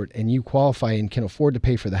child support and you qualify and can afford to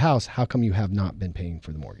pay for the house, how come you have not been paying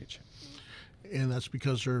for the mortgage? And that's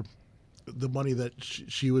because the money that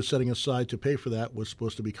she was setting aside to pay for that was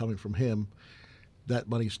supposed to be coming from him. That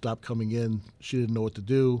money stopped coming in. She didn't know what to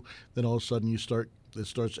do. Then all of a sudden it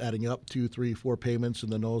starts adding up 2, 3, 4 payments,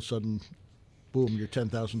 and then all of a sudden, boom, you're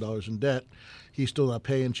 $10,000 in debt. He's still not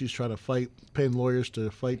paying. She's trying to paying lawyers to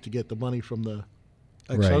fight to get the money from the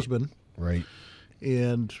ex-husband. Right.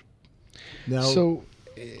 And now, so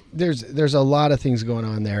there's a lot of things going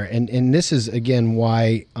on there, and this is again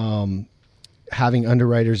why having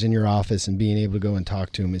underwriters in your office and being able to go and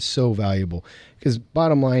talk to them is so valuable. Because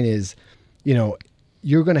bottom line is,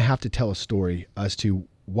 you're going to have to tell a story as to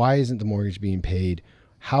why isn't the mortgage being paid?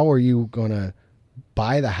 How are you going to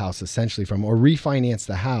buy the house essentially from, or refinance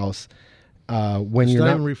the house when it's you're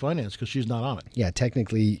not not even refinanced because she's not on it. Yeah,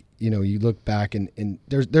 technically, you look back and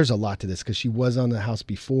there's a lot to this because she was on the house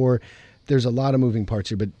before. There's a lot of moving parts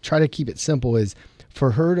here, but try to keep it simple. Is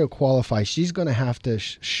for her to qualify, she's going to have to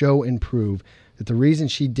show and prove that the reason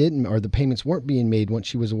she didn't, or the payments weren't being made once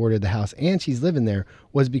she was awarded the house and she's living there,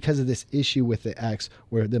 was because of this issue with the ex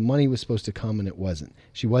where the money was supposed to come and it wasn't.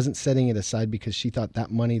 She wasn't setting it aside because she thought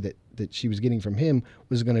that money that she was getting from him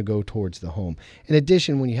was going to go towards the home. In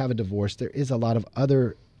addition, when you have a divorce, there is a lot of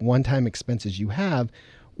other one-time expenses you have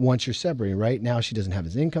once you're separated. Right now, she doesn't have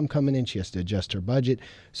his income coming in. She has to adjust her budget.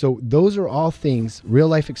 So those are all things,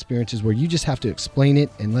 real-life experiences where you just have to explain it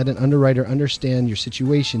and let an underwriter understand your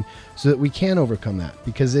situation so that we can overcome that,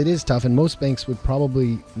 because it is tough, and most banks would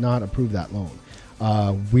probably not approve that loan.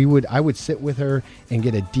 I would sit with her and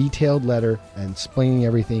get a detailed letter and explaining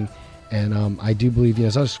everything. And I do believe,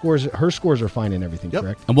 so her scores are fine and everything,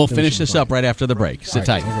 yep. And we'll finish this up right after the break. Sit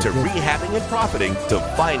tight. To rehabbing and profiting to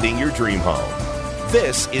finding your dream home.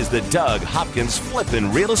 This is the Doug Hopkins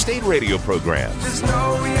Flippin' Real Estate Radio Program. Just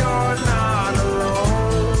know you're not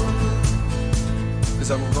alone, 'cause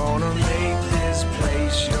I'm gonna make this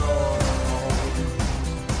place your home.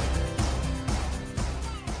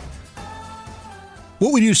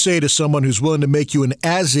 What would you say to someone who's willing to make you an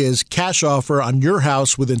as-is cash offer on your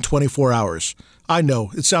house within 24 hours? I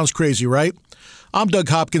know, it sounds crazy, right? I'm Doug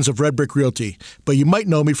Hopkins of Red Brick Realty, but you might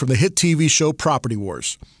know me from the hit TV show Property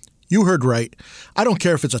Wars. You heard right. I don't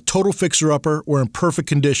care if it's a total fixer-upper or in perfect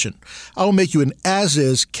condition. I will make you an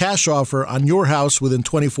as-is cash offer on your house within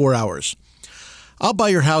 24 hours. I'll buy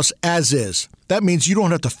your house as is. That means you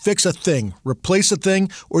don't have to fix a thing, replace a thing,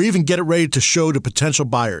 or even get it ready to show to potential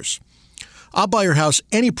buyers. I'll buy your house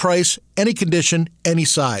any price, any condition, any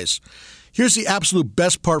size. Here's the absolute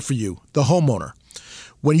best part for you, the homeowner.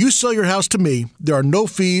 When you sell your house to me, there are no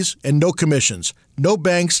fees and no commissions, no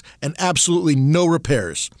banks, and absolutely no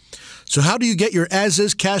repairs. So how do you get your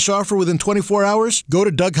as-is cash offer within 24 hours? Go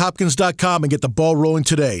to DougHopkins.com and get the ball rolling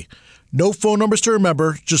today. No phone numbers to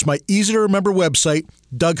remember, just my easy-to-remember website,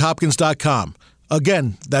 DougHopkins.com.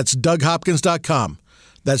 Again, that's DougHopkins.com.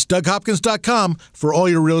 That's DougHopkins.com for all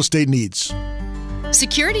your real estate needs.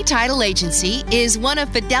 Security Title Agency is one of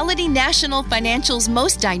Fidelity National Financial's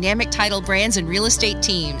most dynamic title brands and real estate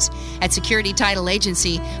teams. At Security Title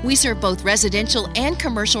Agency, we serve both residential and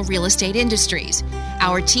commercial real estate industries.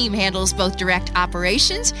 Our team handles both direct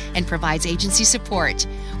operations and provides agency support.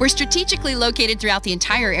 We're strategically located throughout the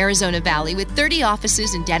entire Arizona Valley with 30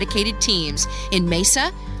 offices and dedicated teams in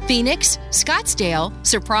Mesa, Phoenix, Scottsdale,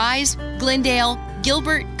 Surprise, Glendale,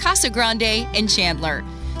 Gilbert, Casa Grande, and Chandler.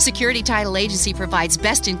 Security Title Agency provides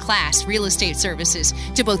best-in-class real estate services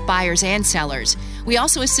to both buyers and sellers. We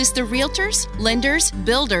also assist the realtors, lenders,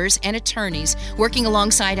 builders, and attorneys working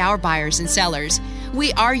alongside our buyers and sellers.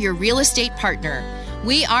 We are your real estate partner.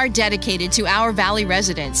 We are dedicated to our Valley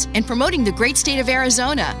residents and promoting the great state of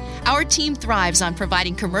Arizona. Our team thrives on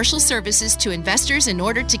providing commercial services to investors in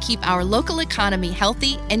order to keep our local economy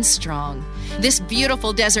healthy and strong. This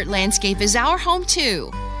beautiful desert landscape is our home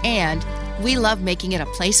too, and we love making it a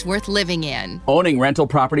place worth living in. Owning rental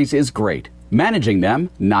properties is great. Managing them,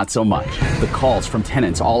 not so much. The calls from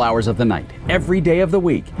tenants all hours of the night, every day of the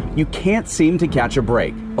week. You can't seem to catch a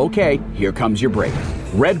break. Okay, here comes your break.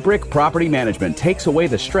 Red Brick Property Management takes away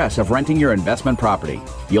the stress of renting your investment property.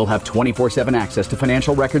 You'll have 24/7 access to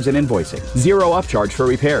financial records and invoicing, 0 upcharge for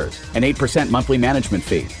repairs, an 8% monthly management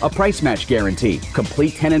fee, a price match guarantee,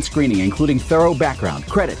 complete tenant screening including thorough background,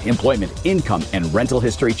 credit, employment, income, and rental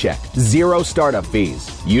history check, 0 startup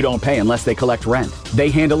fees. You don't pay unless they collect rent. They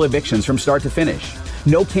handle evictions from start to finish.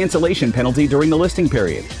 No cancellation penalty during the listing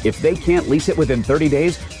period. If they can't lease it within 30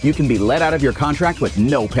 days, you can be let out of your contract with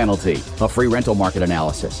no penalty. A free rental market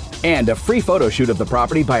analysis. And a free photo shoot of the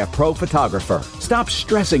property by a pro photographer. Stop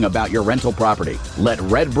stressing about your rental property. Let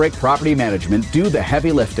Red Brick Property Management do the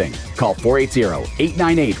heavy lifting. Call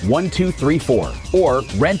 480-898-1234 or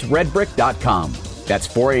rentredbrick.com. That's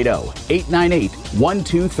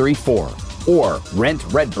 480-898-1234 or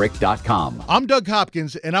rentredbrick.com. I'm Doug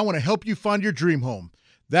Hopkins, and I want to help you find your dream home.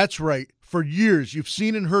 That's right. For years, you've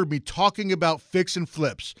seen and heard me talking about fix and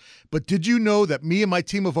flips. But did you know that me and my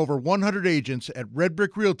team of over 100 agents at Red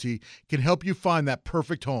Brick Realty can help you find that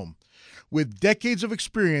perfect home? With decades of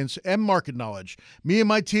experience and market knowledge, me and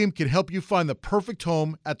my team can help you find the perfect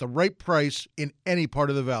home at the right price in any part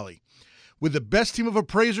of the valley. With the best team of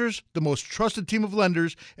appraisers, the most trusted team of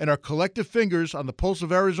lenders, and our collective fingers on the pulse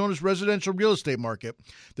of Arizona's residential real estate market,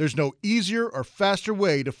 there's no easier or faster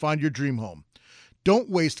way to find your dream home. Don't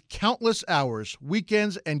waste countless hours,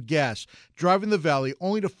 weekends, and gas driving the valley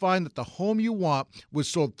only to find that the home you want was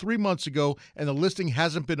sold 3 months ago and the listing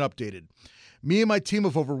hasn't been updated. Me and my team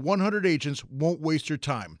of over 100 agents won't waste your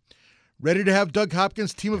time. Ready to have Doug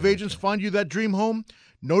Hopkins' team of agents find you that dream home?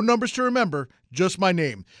 No numbers to remember, just my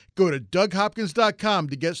name. Go to DougHopkins.com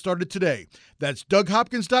to get started today. That's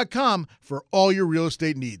DougHopkins.com for all your real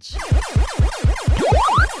estate needs.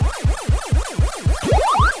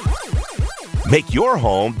 Make your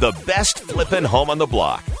home the best flippin' home on the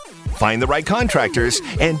block. Find the right contractors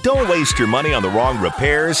and don't waste your money on the wrong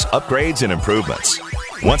repairs, upgrades, and improvements.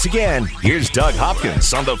 Once again, here's Doug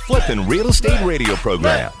Hopkins on the Flippin' Real Estate Radio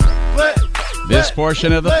program. This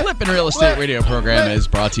portion of the Flippin' Real Estate Radio program is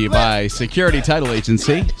brought to you by Security Title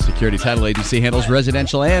Agency. Security Title Agency handles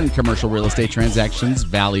residential and commercial real estate transactions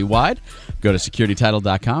valley-wide. Go to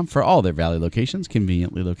securitytitle.com for all their valley locations,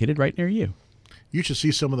 conveniently located right near you. You should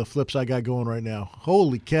see some of the flips I got going right now.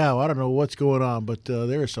 Holy cow. I don't know what's going on, but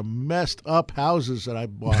there are some messed up houses that I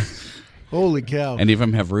bought. Holy cow. Any of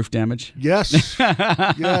them have roof damage? Yes.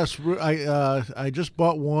 Yes. I just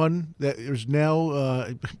bought one that is now,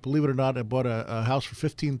 believe it or not, I bought a house for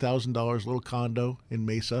 $15,000, a little condo in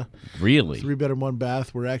Mesa. Really? 3-bedroom,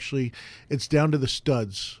 1-bath. It's down to the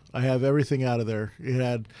studs. I have everything out of there. It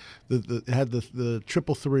had the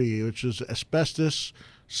 333, which is asbestos,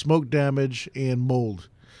 smoke damage, and mold.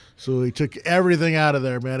 So he took everything out of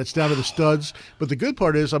there, man. It's down to the studs. But the good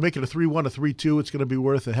part is I'm making a 3-1, a 3-2. It's going to be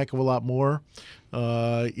worth a heck of a lot more.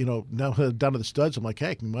 Now down to the studs, I'm like,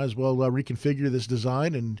 heck, we might as well reconfigure this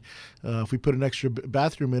design. And if we put an extra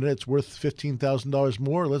bathroom in it, it's worth $15,000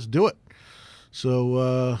 more. Let's do it.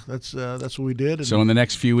 So that's what we did. And so in the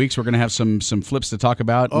next few weeks, we're going to have some flips to talk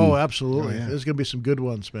about. Oh, absolutely. There's going to be some good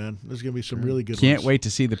ones, man. There's going to be some really good ones. Can't wait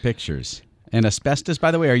to see the pictures. And asbestos,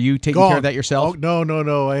 by the way, are you taking care of that yourself? Oh,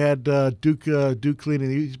 no. I had Duke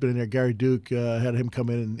cleaning. He's been in there. Gary Duke had him come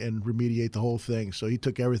in and remediate the whole thing. So he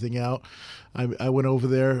took everything out. I went over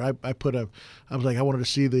there. I was like, I wanted to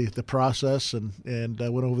see the process, and I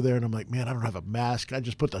went over there, and I'm like, man, I don't have a mask. I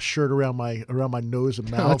just put the shirt around my nose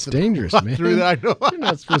and mouth. That's dangerous, man. Through that. I know. You're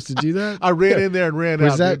not supposed to do that. I ran in there and ran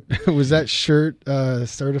out. Was that shirt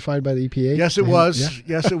certified by the EPA? Yes, it was.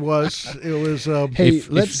 Yeah. Yes, it was. It was. Hey,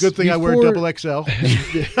 it's a good thing I wear double XL.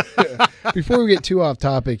 Before we get too off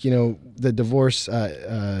topic, the divorce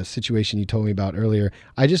situation you told me about earlier,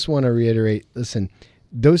 I just want to reiterate, listen,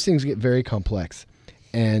 those things get very complex.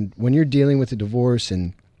 And when you're dealing with a divorce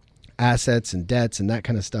and assets and debts and that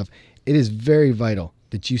kind of stuff, it is very vital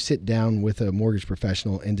that you sit down with a mortgage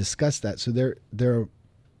professional and discuss that. So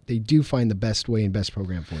they do find the best way and best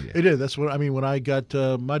program for you. It is. That's what I mean. When I got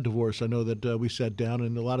my divorce, I know that we sat down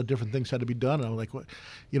and a lot of different things had to be done. And I'm like, what?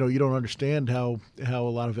 You don't understand how a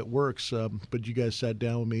lot of it works. But you guys sat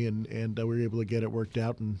down with me and we were able to get it worked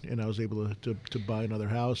out. And I was able to buy another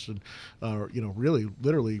house. And, really,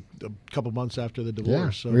 literally a couple months after the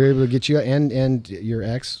divorce. Yeah, we were able to get you and your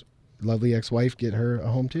lovely ex-wife, get her a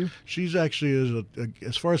home too? She's actually,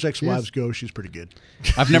 as far as ex-wives go, she's pretty good.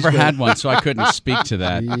 I've never had one, so I couldn't speak to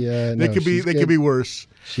that. They could be worse.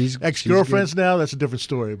 She's ex-girlfriends now, that's a different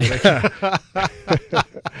story. But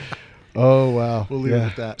oh wow, we'll leave it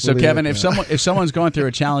at that. So Kevin, if someone's going through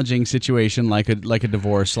a challenging situation like a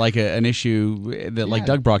divorce, like an issue that like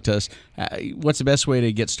Doug brought to us, what's the best way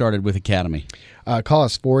to get started with Academy? Call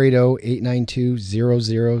us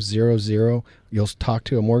 480-892-0000. You'll talk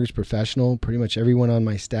to a mortgage professional. Pretty much everyone on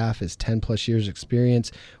my staff has 10 plus years experience.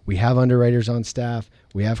 We have underwriters on staff.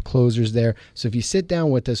 We have closers there. So if you sit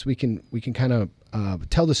down with us, we can kind of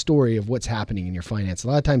tell the story of what's happening in your finance. A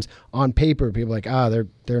lot of times on paper, people are like,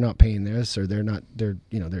 they're not paying this, or they're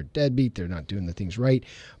deadbeat, they're not doing the things right.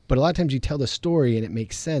 But a lot of times you tell the story and it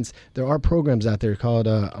makes sense. There are programs out there called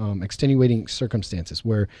extenuating circumstances,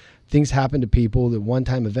 where things happen to people, the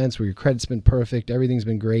one-time events where your credit's been perfect, everything's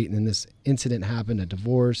been great, and then this incident happened, a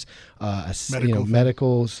divorce, a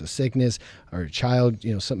sickness, or a child,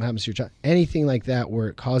 something happens to your child, anything like that where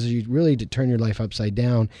it causes you really to turn your life upside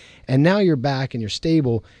down. And now you're back and you're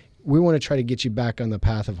stable. We want to try to get you back on the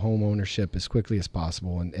path of home ownership as quickly as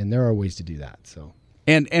possible, and there are ways to do that. So,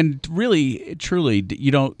 and really, truly,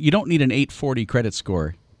 you don't need an 840 credit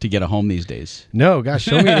score to get a home these days. No, gosh,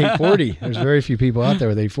 show me an 840. There's very few people out there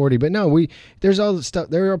with 840, but no, there's all the stuff.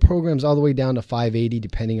 There are programs all the way down to 580,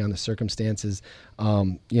 depending on the circumstances.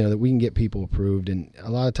 That we can get people approved, and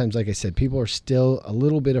a lot of times, like I said, people are still a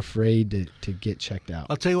little bit afraid to get checked out.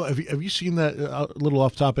 I'll tell you what. Have you seen that? A little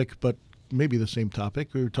off topic, but maybe the same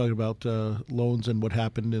topic. We were talking about loans and what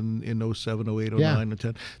happened in 07, 08, 09, and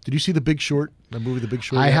 10. Did you see The Big Short? The movie The Big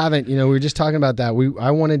Short? I haven't. We were just talking about that.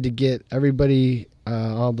 I wanted to get everybody,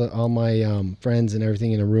 all my friends and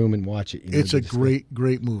everything in a room and watch it. It's a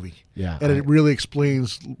great movie. Yeah, and it really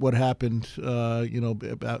explains what happened. About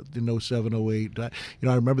in 07, 08. I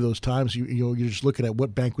remember those times. You're just looking at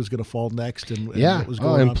what bank was going to fall next, and what was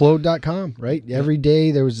going on. Implode.com, right? Yeah. Every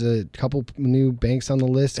day there was a couple new banks on the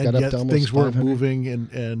list. And got yet up to almost things weren't 500. moving,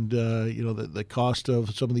 and the cost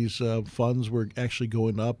of some of these funds were actually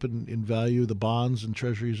going up in value. The bonds and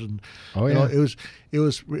treasuries, and it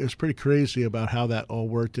was pretty crazy about how that all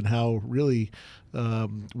worked and how really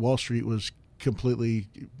Wall Street was completely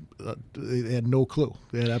they had no clue.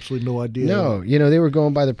 They had absolutely no idea. No, they were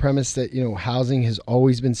going by the premise that housing has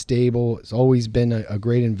always been stable. It's always been a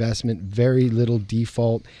great investment, very little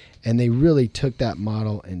default, and they really took that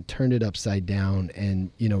model and turned it upside down.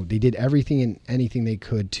 And they did everything and anything they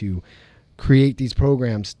could to create these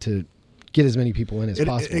programs to get as many people in as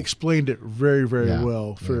possible. It explained it very, very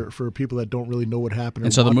well for people that don't really know what happened.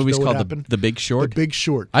 And so the movie's called The Big Short? The Big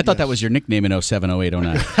Short. I thought that was your nickname in 07, 08,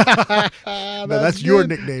 09. No, that's your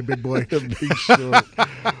nickname, big boy. The Big Short.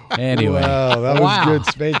 Anyway. Wow, that was good,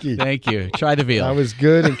 Spanky. Thank you. Try the veal. That was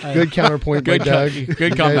good, and good counterpoint by Doug.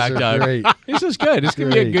 Good comeback, Doug. Great. This is good. This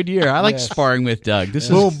could be a good year. I like sparring with Doug. This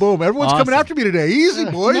boom, is boom. Everyone's awesome. coming after me today. Easy,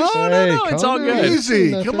 boys. No, it's all good.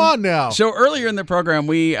 Easy. Come on now. So earlier in the program,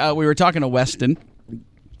 we were talking to Weston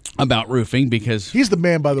about roofing because he's the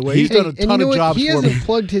man, by the way. He's done a ton of jobs he for me. hasn't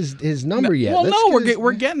plugged his number yet. Well,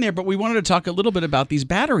 we're getting there, but we wanted to talk a little bit about these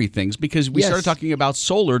battery things because we started talking about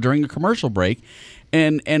solar during a commercial break.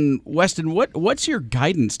 And Weston, what's your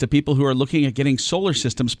guidance to people who are looking at getting solar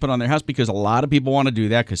systems put on their house? Because a lot of people want to do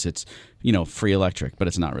that because it's free electric, but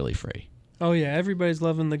it's not really free. Oh yeah, everybody's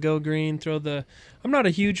loving the Go Green. I'm not a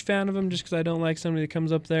huge fan of them just because I don't like somebody that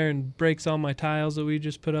comes up there and breaks all my tiles that we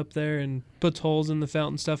just put up there and puts holes in the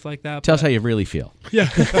fountain, stuff like that. Tell us how you really feel. Yeah,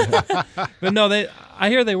 but no, I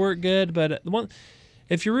hear they work good. But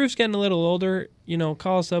if your roof's getting a little older,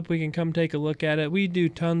 call us up. We can come take a look at it. We do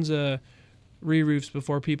tons of re-roofs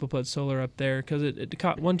before people put solar up there because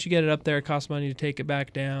once you get it up there, it costs money to take it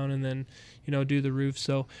back down and then do the roof.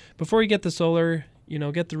 So before you get the solar,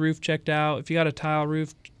 get the roof checked out. If you got a tile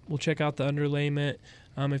roof, we'll check out the underlayment.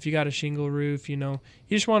 If you got a shingle roof, you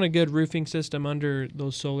just want a good roofing system under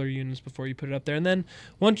those solar units before you put it up there. And then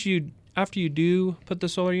after you do put the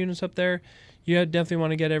solar units up there, you definitely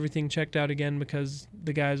want to get everything checked out again because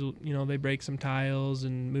the guys will, they break some tiles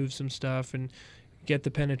and move some stuff and get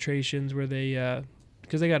the penetrations where they,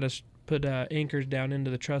 because they got to put anchors down into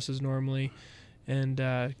the trusses normally. And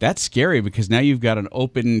that's scary because now you've got an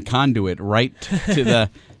open conduit right to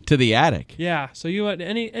the attic. Yeah, so you want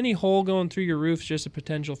any hole going through your roof is just a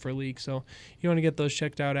potential for leak. So you want to get those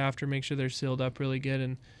checked out after, make sure they're sealed up really good,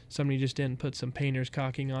 and somebody just didn't put some painter's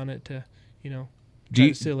caulking on it to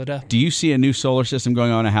to seal it up. Do you see a new solar system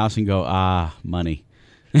going on in a house and go, money?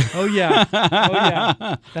 Oh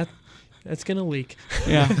yeah, That's gonna leak.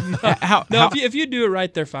 Yeah. If you do it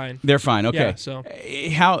right, they're fine. They're fine. Okay.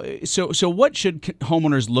 Yeah, so what should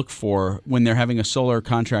homeowners look for when they're having a solar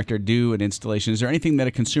contractor do an installation? Is there anything that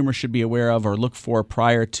a consumer should be aware of or look for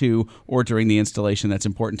prior to or during the installation that's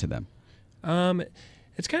important to them?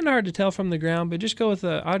 It's kind of hard to tell from the ground, but I'd just go with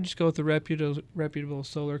a reputable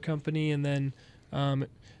solar company, and then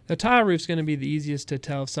the tile roof's going to be the easiest to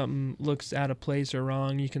tell if something looks out of place or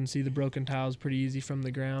wrong. You can see the broken tiles pretty easy from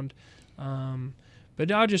the ground.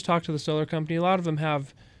 But I'll just talk to the solar company. A lot of them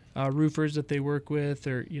have roofers that they work with,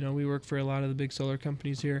 or we work for a lot of the big solar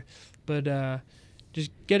companies here. But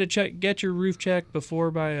Just get your roof checked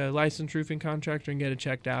before by a licensed roofing contractor and get it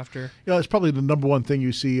checked after. It's probably the number one thing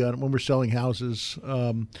you see when we're selling houses.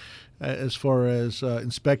 As far as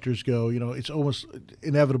inspectors go, it's almost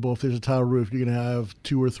inevitable if there's a tile roof, you're going to have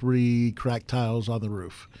 2 or 3 cracked tiles on the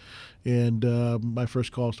roof. And my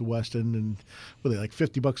first call is to Weston, and were they like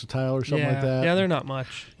 $50 a tile or something like that? Yeah, they're not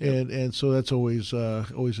much. And so that's always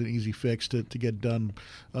an easy fix to get done.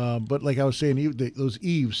 But like I was saying, those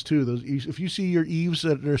eaves too. Those eaves, if you see your eaves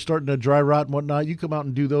that are starting to dry rot and whatnot, you come out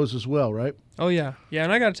and do those as well, right? Oh yeah.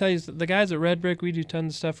 And I got to tell you, the guys at Red Brick, we do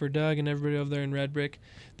tons of stuff for Doug and everybody over there in Red Brick.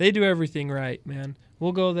 They do everything right, man.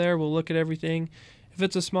 We'll go there, we'll look at everything. If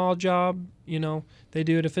it's a small job, they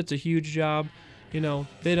do it. If it's a huge job,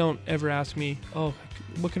 they don't ever ask me, oh,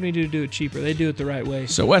 what can we do it cheaper? They do it the right way.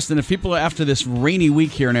 So, Weston, if people after this rainy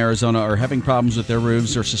week here in Arizona are having problems with their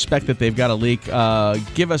roofs or suspect that they've got a leak,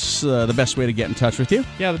 give us the best way to get in touch with you.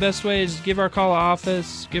 Yeah, the best way is give our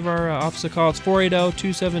office a call. It's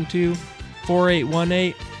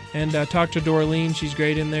 480-272-4818. And talk to Dorleen. She's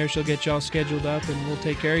great in there. She'll get you all scheduled up, and we'll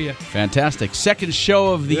take care of you. Fantastic. Second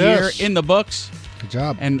show of the year in the books. Good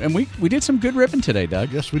job. And we did some good ribbon today,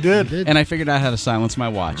 Doug. Yes, we did. And I figured out how to silence my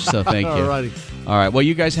watch, so thank you. All righty. All right. Well,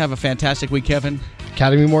 you guys have a fantastic week, Kevin.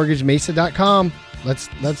 AcademyMortgageMesa.com.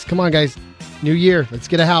 Let's come on, guys. New year. Let's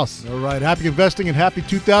get a house. All right. Happy investing and happy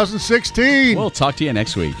 2016. We'll talk to you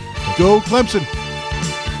next week. Go Clemson.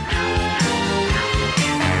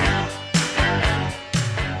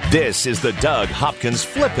 This is the Doug Hopkins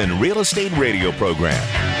Flippin' Real Estate Radio Program.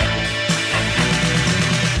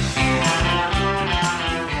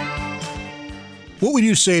 What would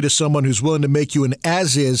you say to someone who's willing to make you an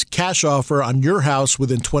as-is cash offer on your house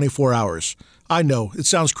within 24 hours? I know, it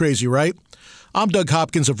sounds crazy, right? I'm Doug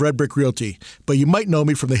Hopkins of Red Brick Realty, but you might know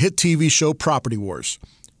me from the hit TV show Property Wars.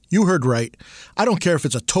 You heard right. I don't care if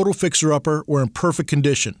it's a total fixer-upper or in perfect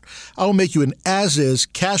condition. I will make you an as-is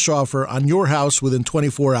cash offer on your house within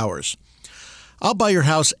 24 hours. I'll buy your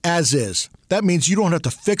house as is. That means you don't have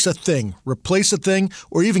to fix a thing, replace a thing,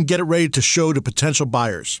 or even get it ready to show to potential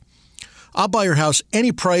buyers. I'll buy your house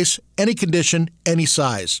any price, any condition, any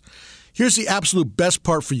size. Here's the absolute best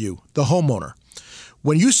part for you, the homeowner.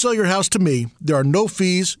 When you sell your house to me, there are no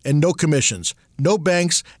fees and no commissions, no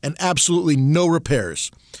banks, and absolutely no repairs.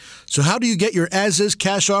 So how do you get your as-is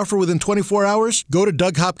cash offer within 24 hours? Go to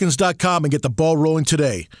DougHopkins.com and get the ball rolling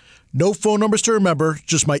today. No phone numbers to remember,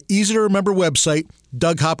 just my easy-to-remember website,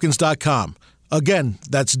 DougHopkins.com. Again,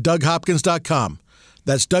 that's DougHopkins.com.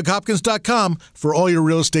 That's DougHopkins.com for all your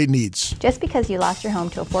real estate needs. Just because you lost your home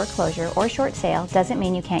to a foreclosure or short sale doesn't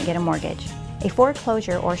mean you can't get a mortgage. A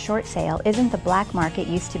foreclosure or short sale isn't the black market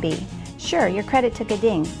used to be. Sure, your credit took a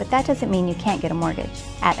ding, but that doesn't mean you can't get a mortgage.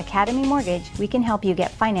 At Academy Mortgage, we can help you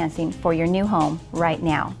get financing for your new home right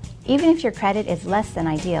now. Even if your credit is less than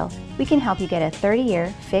ideal, we can help you get a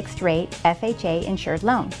 30-year fixed-rate FHA insured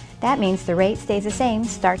loan. That means the rate stays the same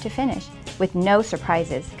start to finish, with no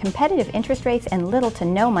surprises, competitive interest rates, and little to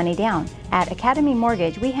no money down. At Academy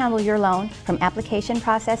Mortgage, we handle your loan from application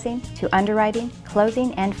processing to underwriting,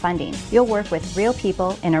 closing, and funding. You'll work with real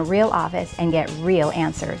people in a real office and get real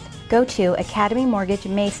answers. Go to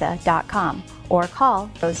academymortgagemesa.com or call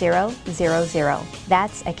 000.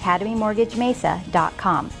 That's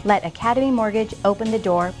academymortgagemesa.com. Let Academy Mortgage open the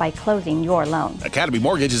door by closing your loan. Academy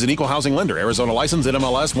Mortgage is an equal housing lender. Arizona license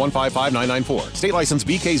NMLS 155994. State license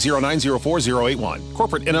BK0904081.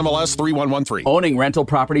 Corporate NMLS 3113. Owning rental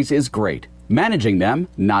properties is great. Managing them,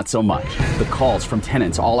 not so much. The calls from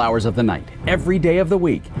tenants all hours of the night, every day of the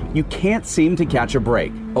week. You can't seem to catch a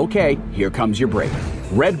break. Okay, here comes your break.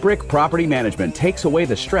 Red Brick Property Management takes away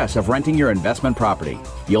the stress of renting your investment property.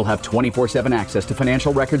 You'll have 24/7 access to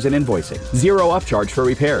financial records and invoicing, zero upcharge for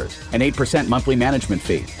repairs, an 8% monthly management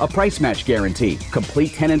fee, a price match guarantee,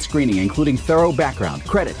 complete tenant screening including thorough background,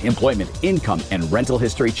 credit, employment, income, and rental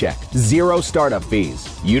history check, zero startup fees.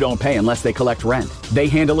 You don't pay unless they collect rent. They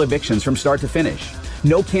handle evictions from start to finish.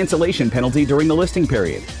 No cancellation penalty during the listing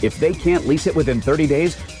period. If they can't lease it within 30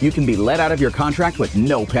 days, you can be let out of your contract with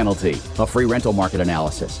no penalty. A free rental market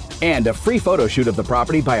analysis. And a free photo shoot of the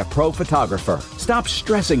property by a pro photographer. Stop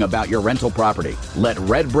stressing about your rental property. Let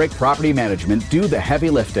Red Brick Property Management do the heavy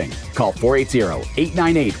lifting. Call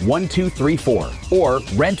 480-898-1234 or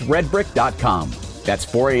rentredbrick.com. That's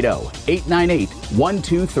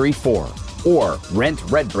 480-898-1234 or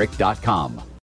rentredbrick.com.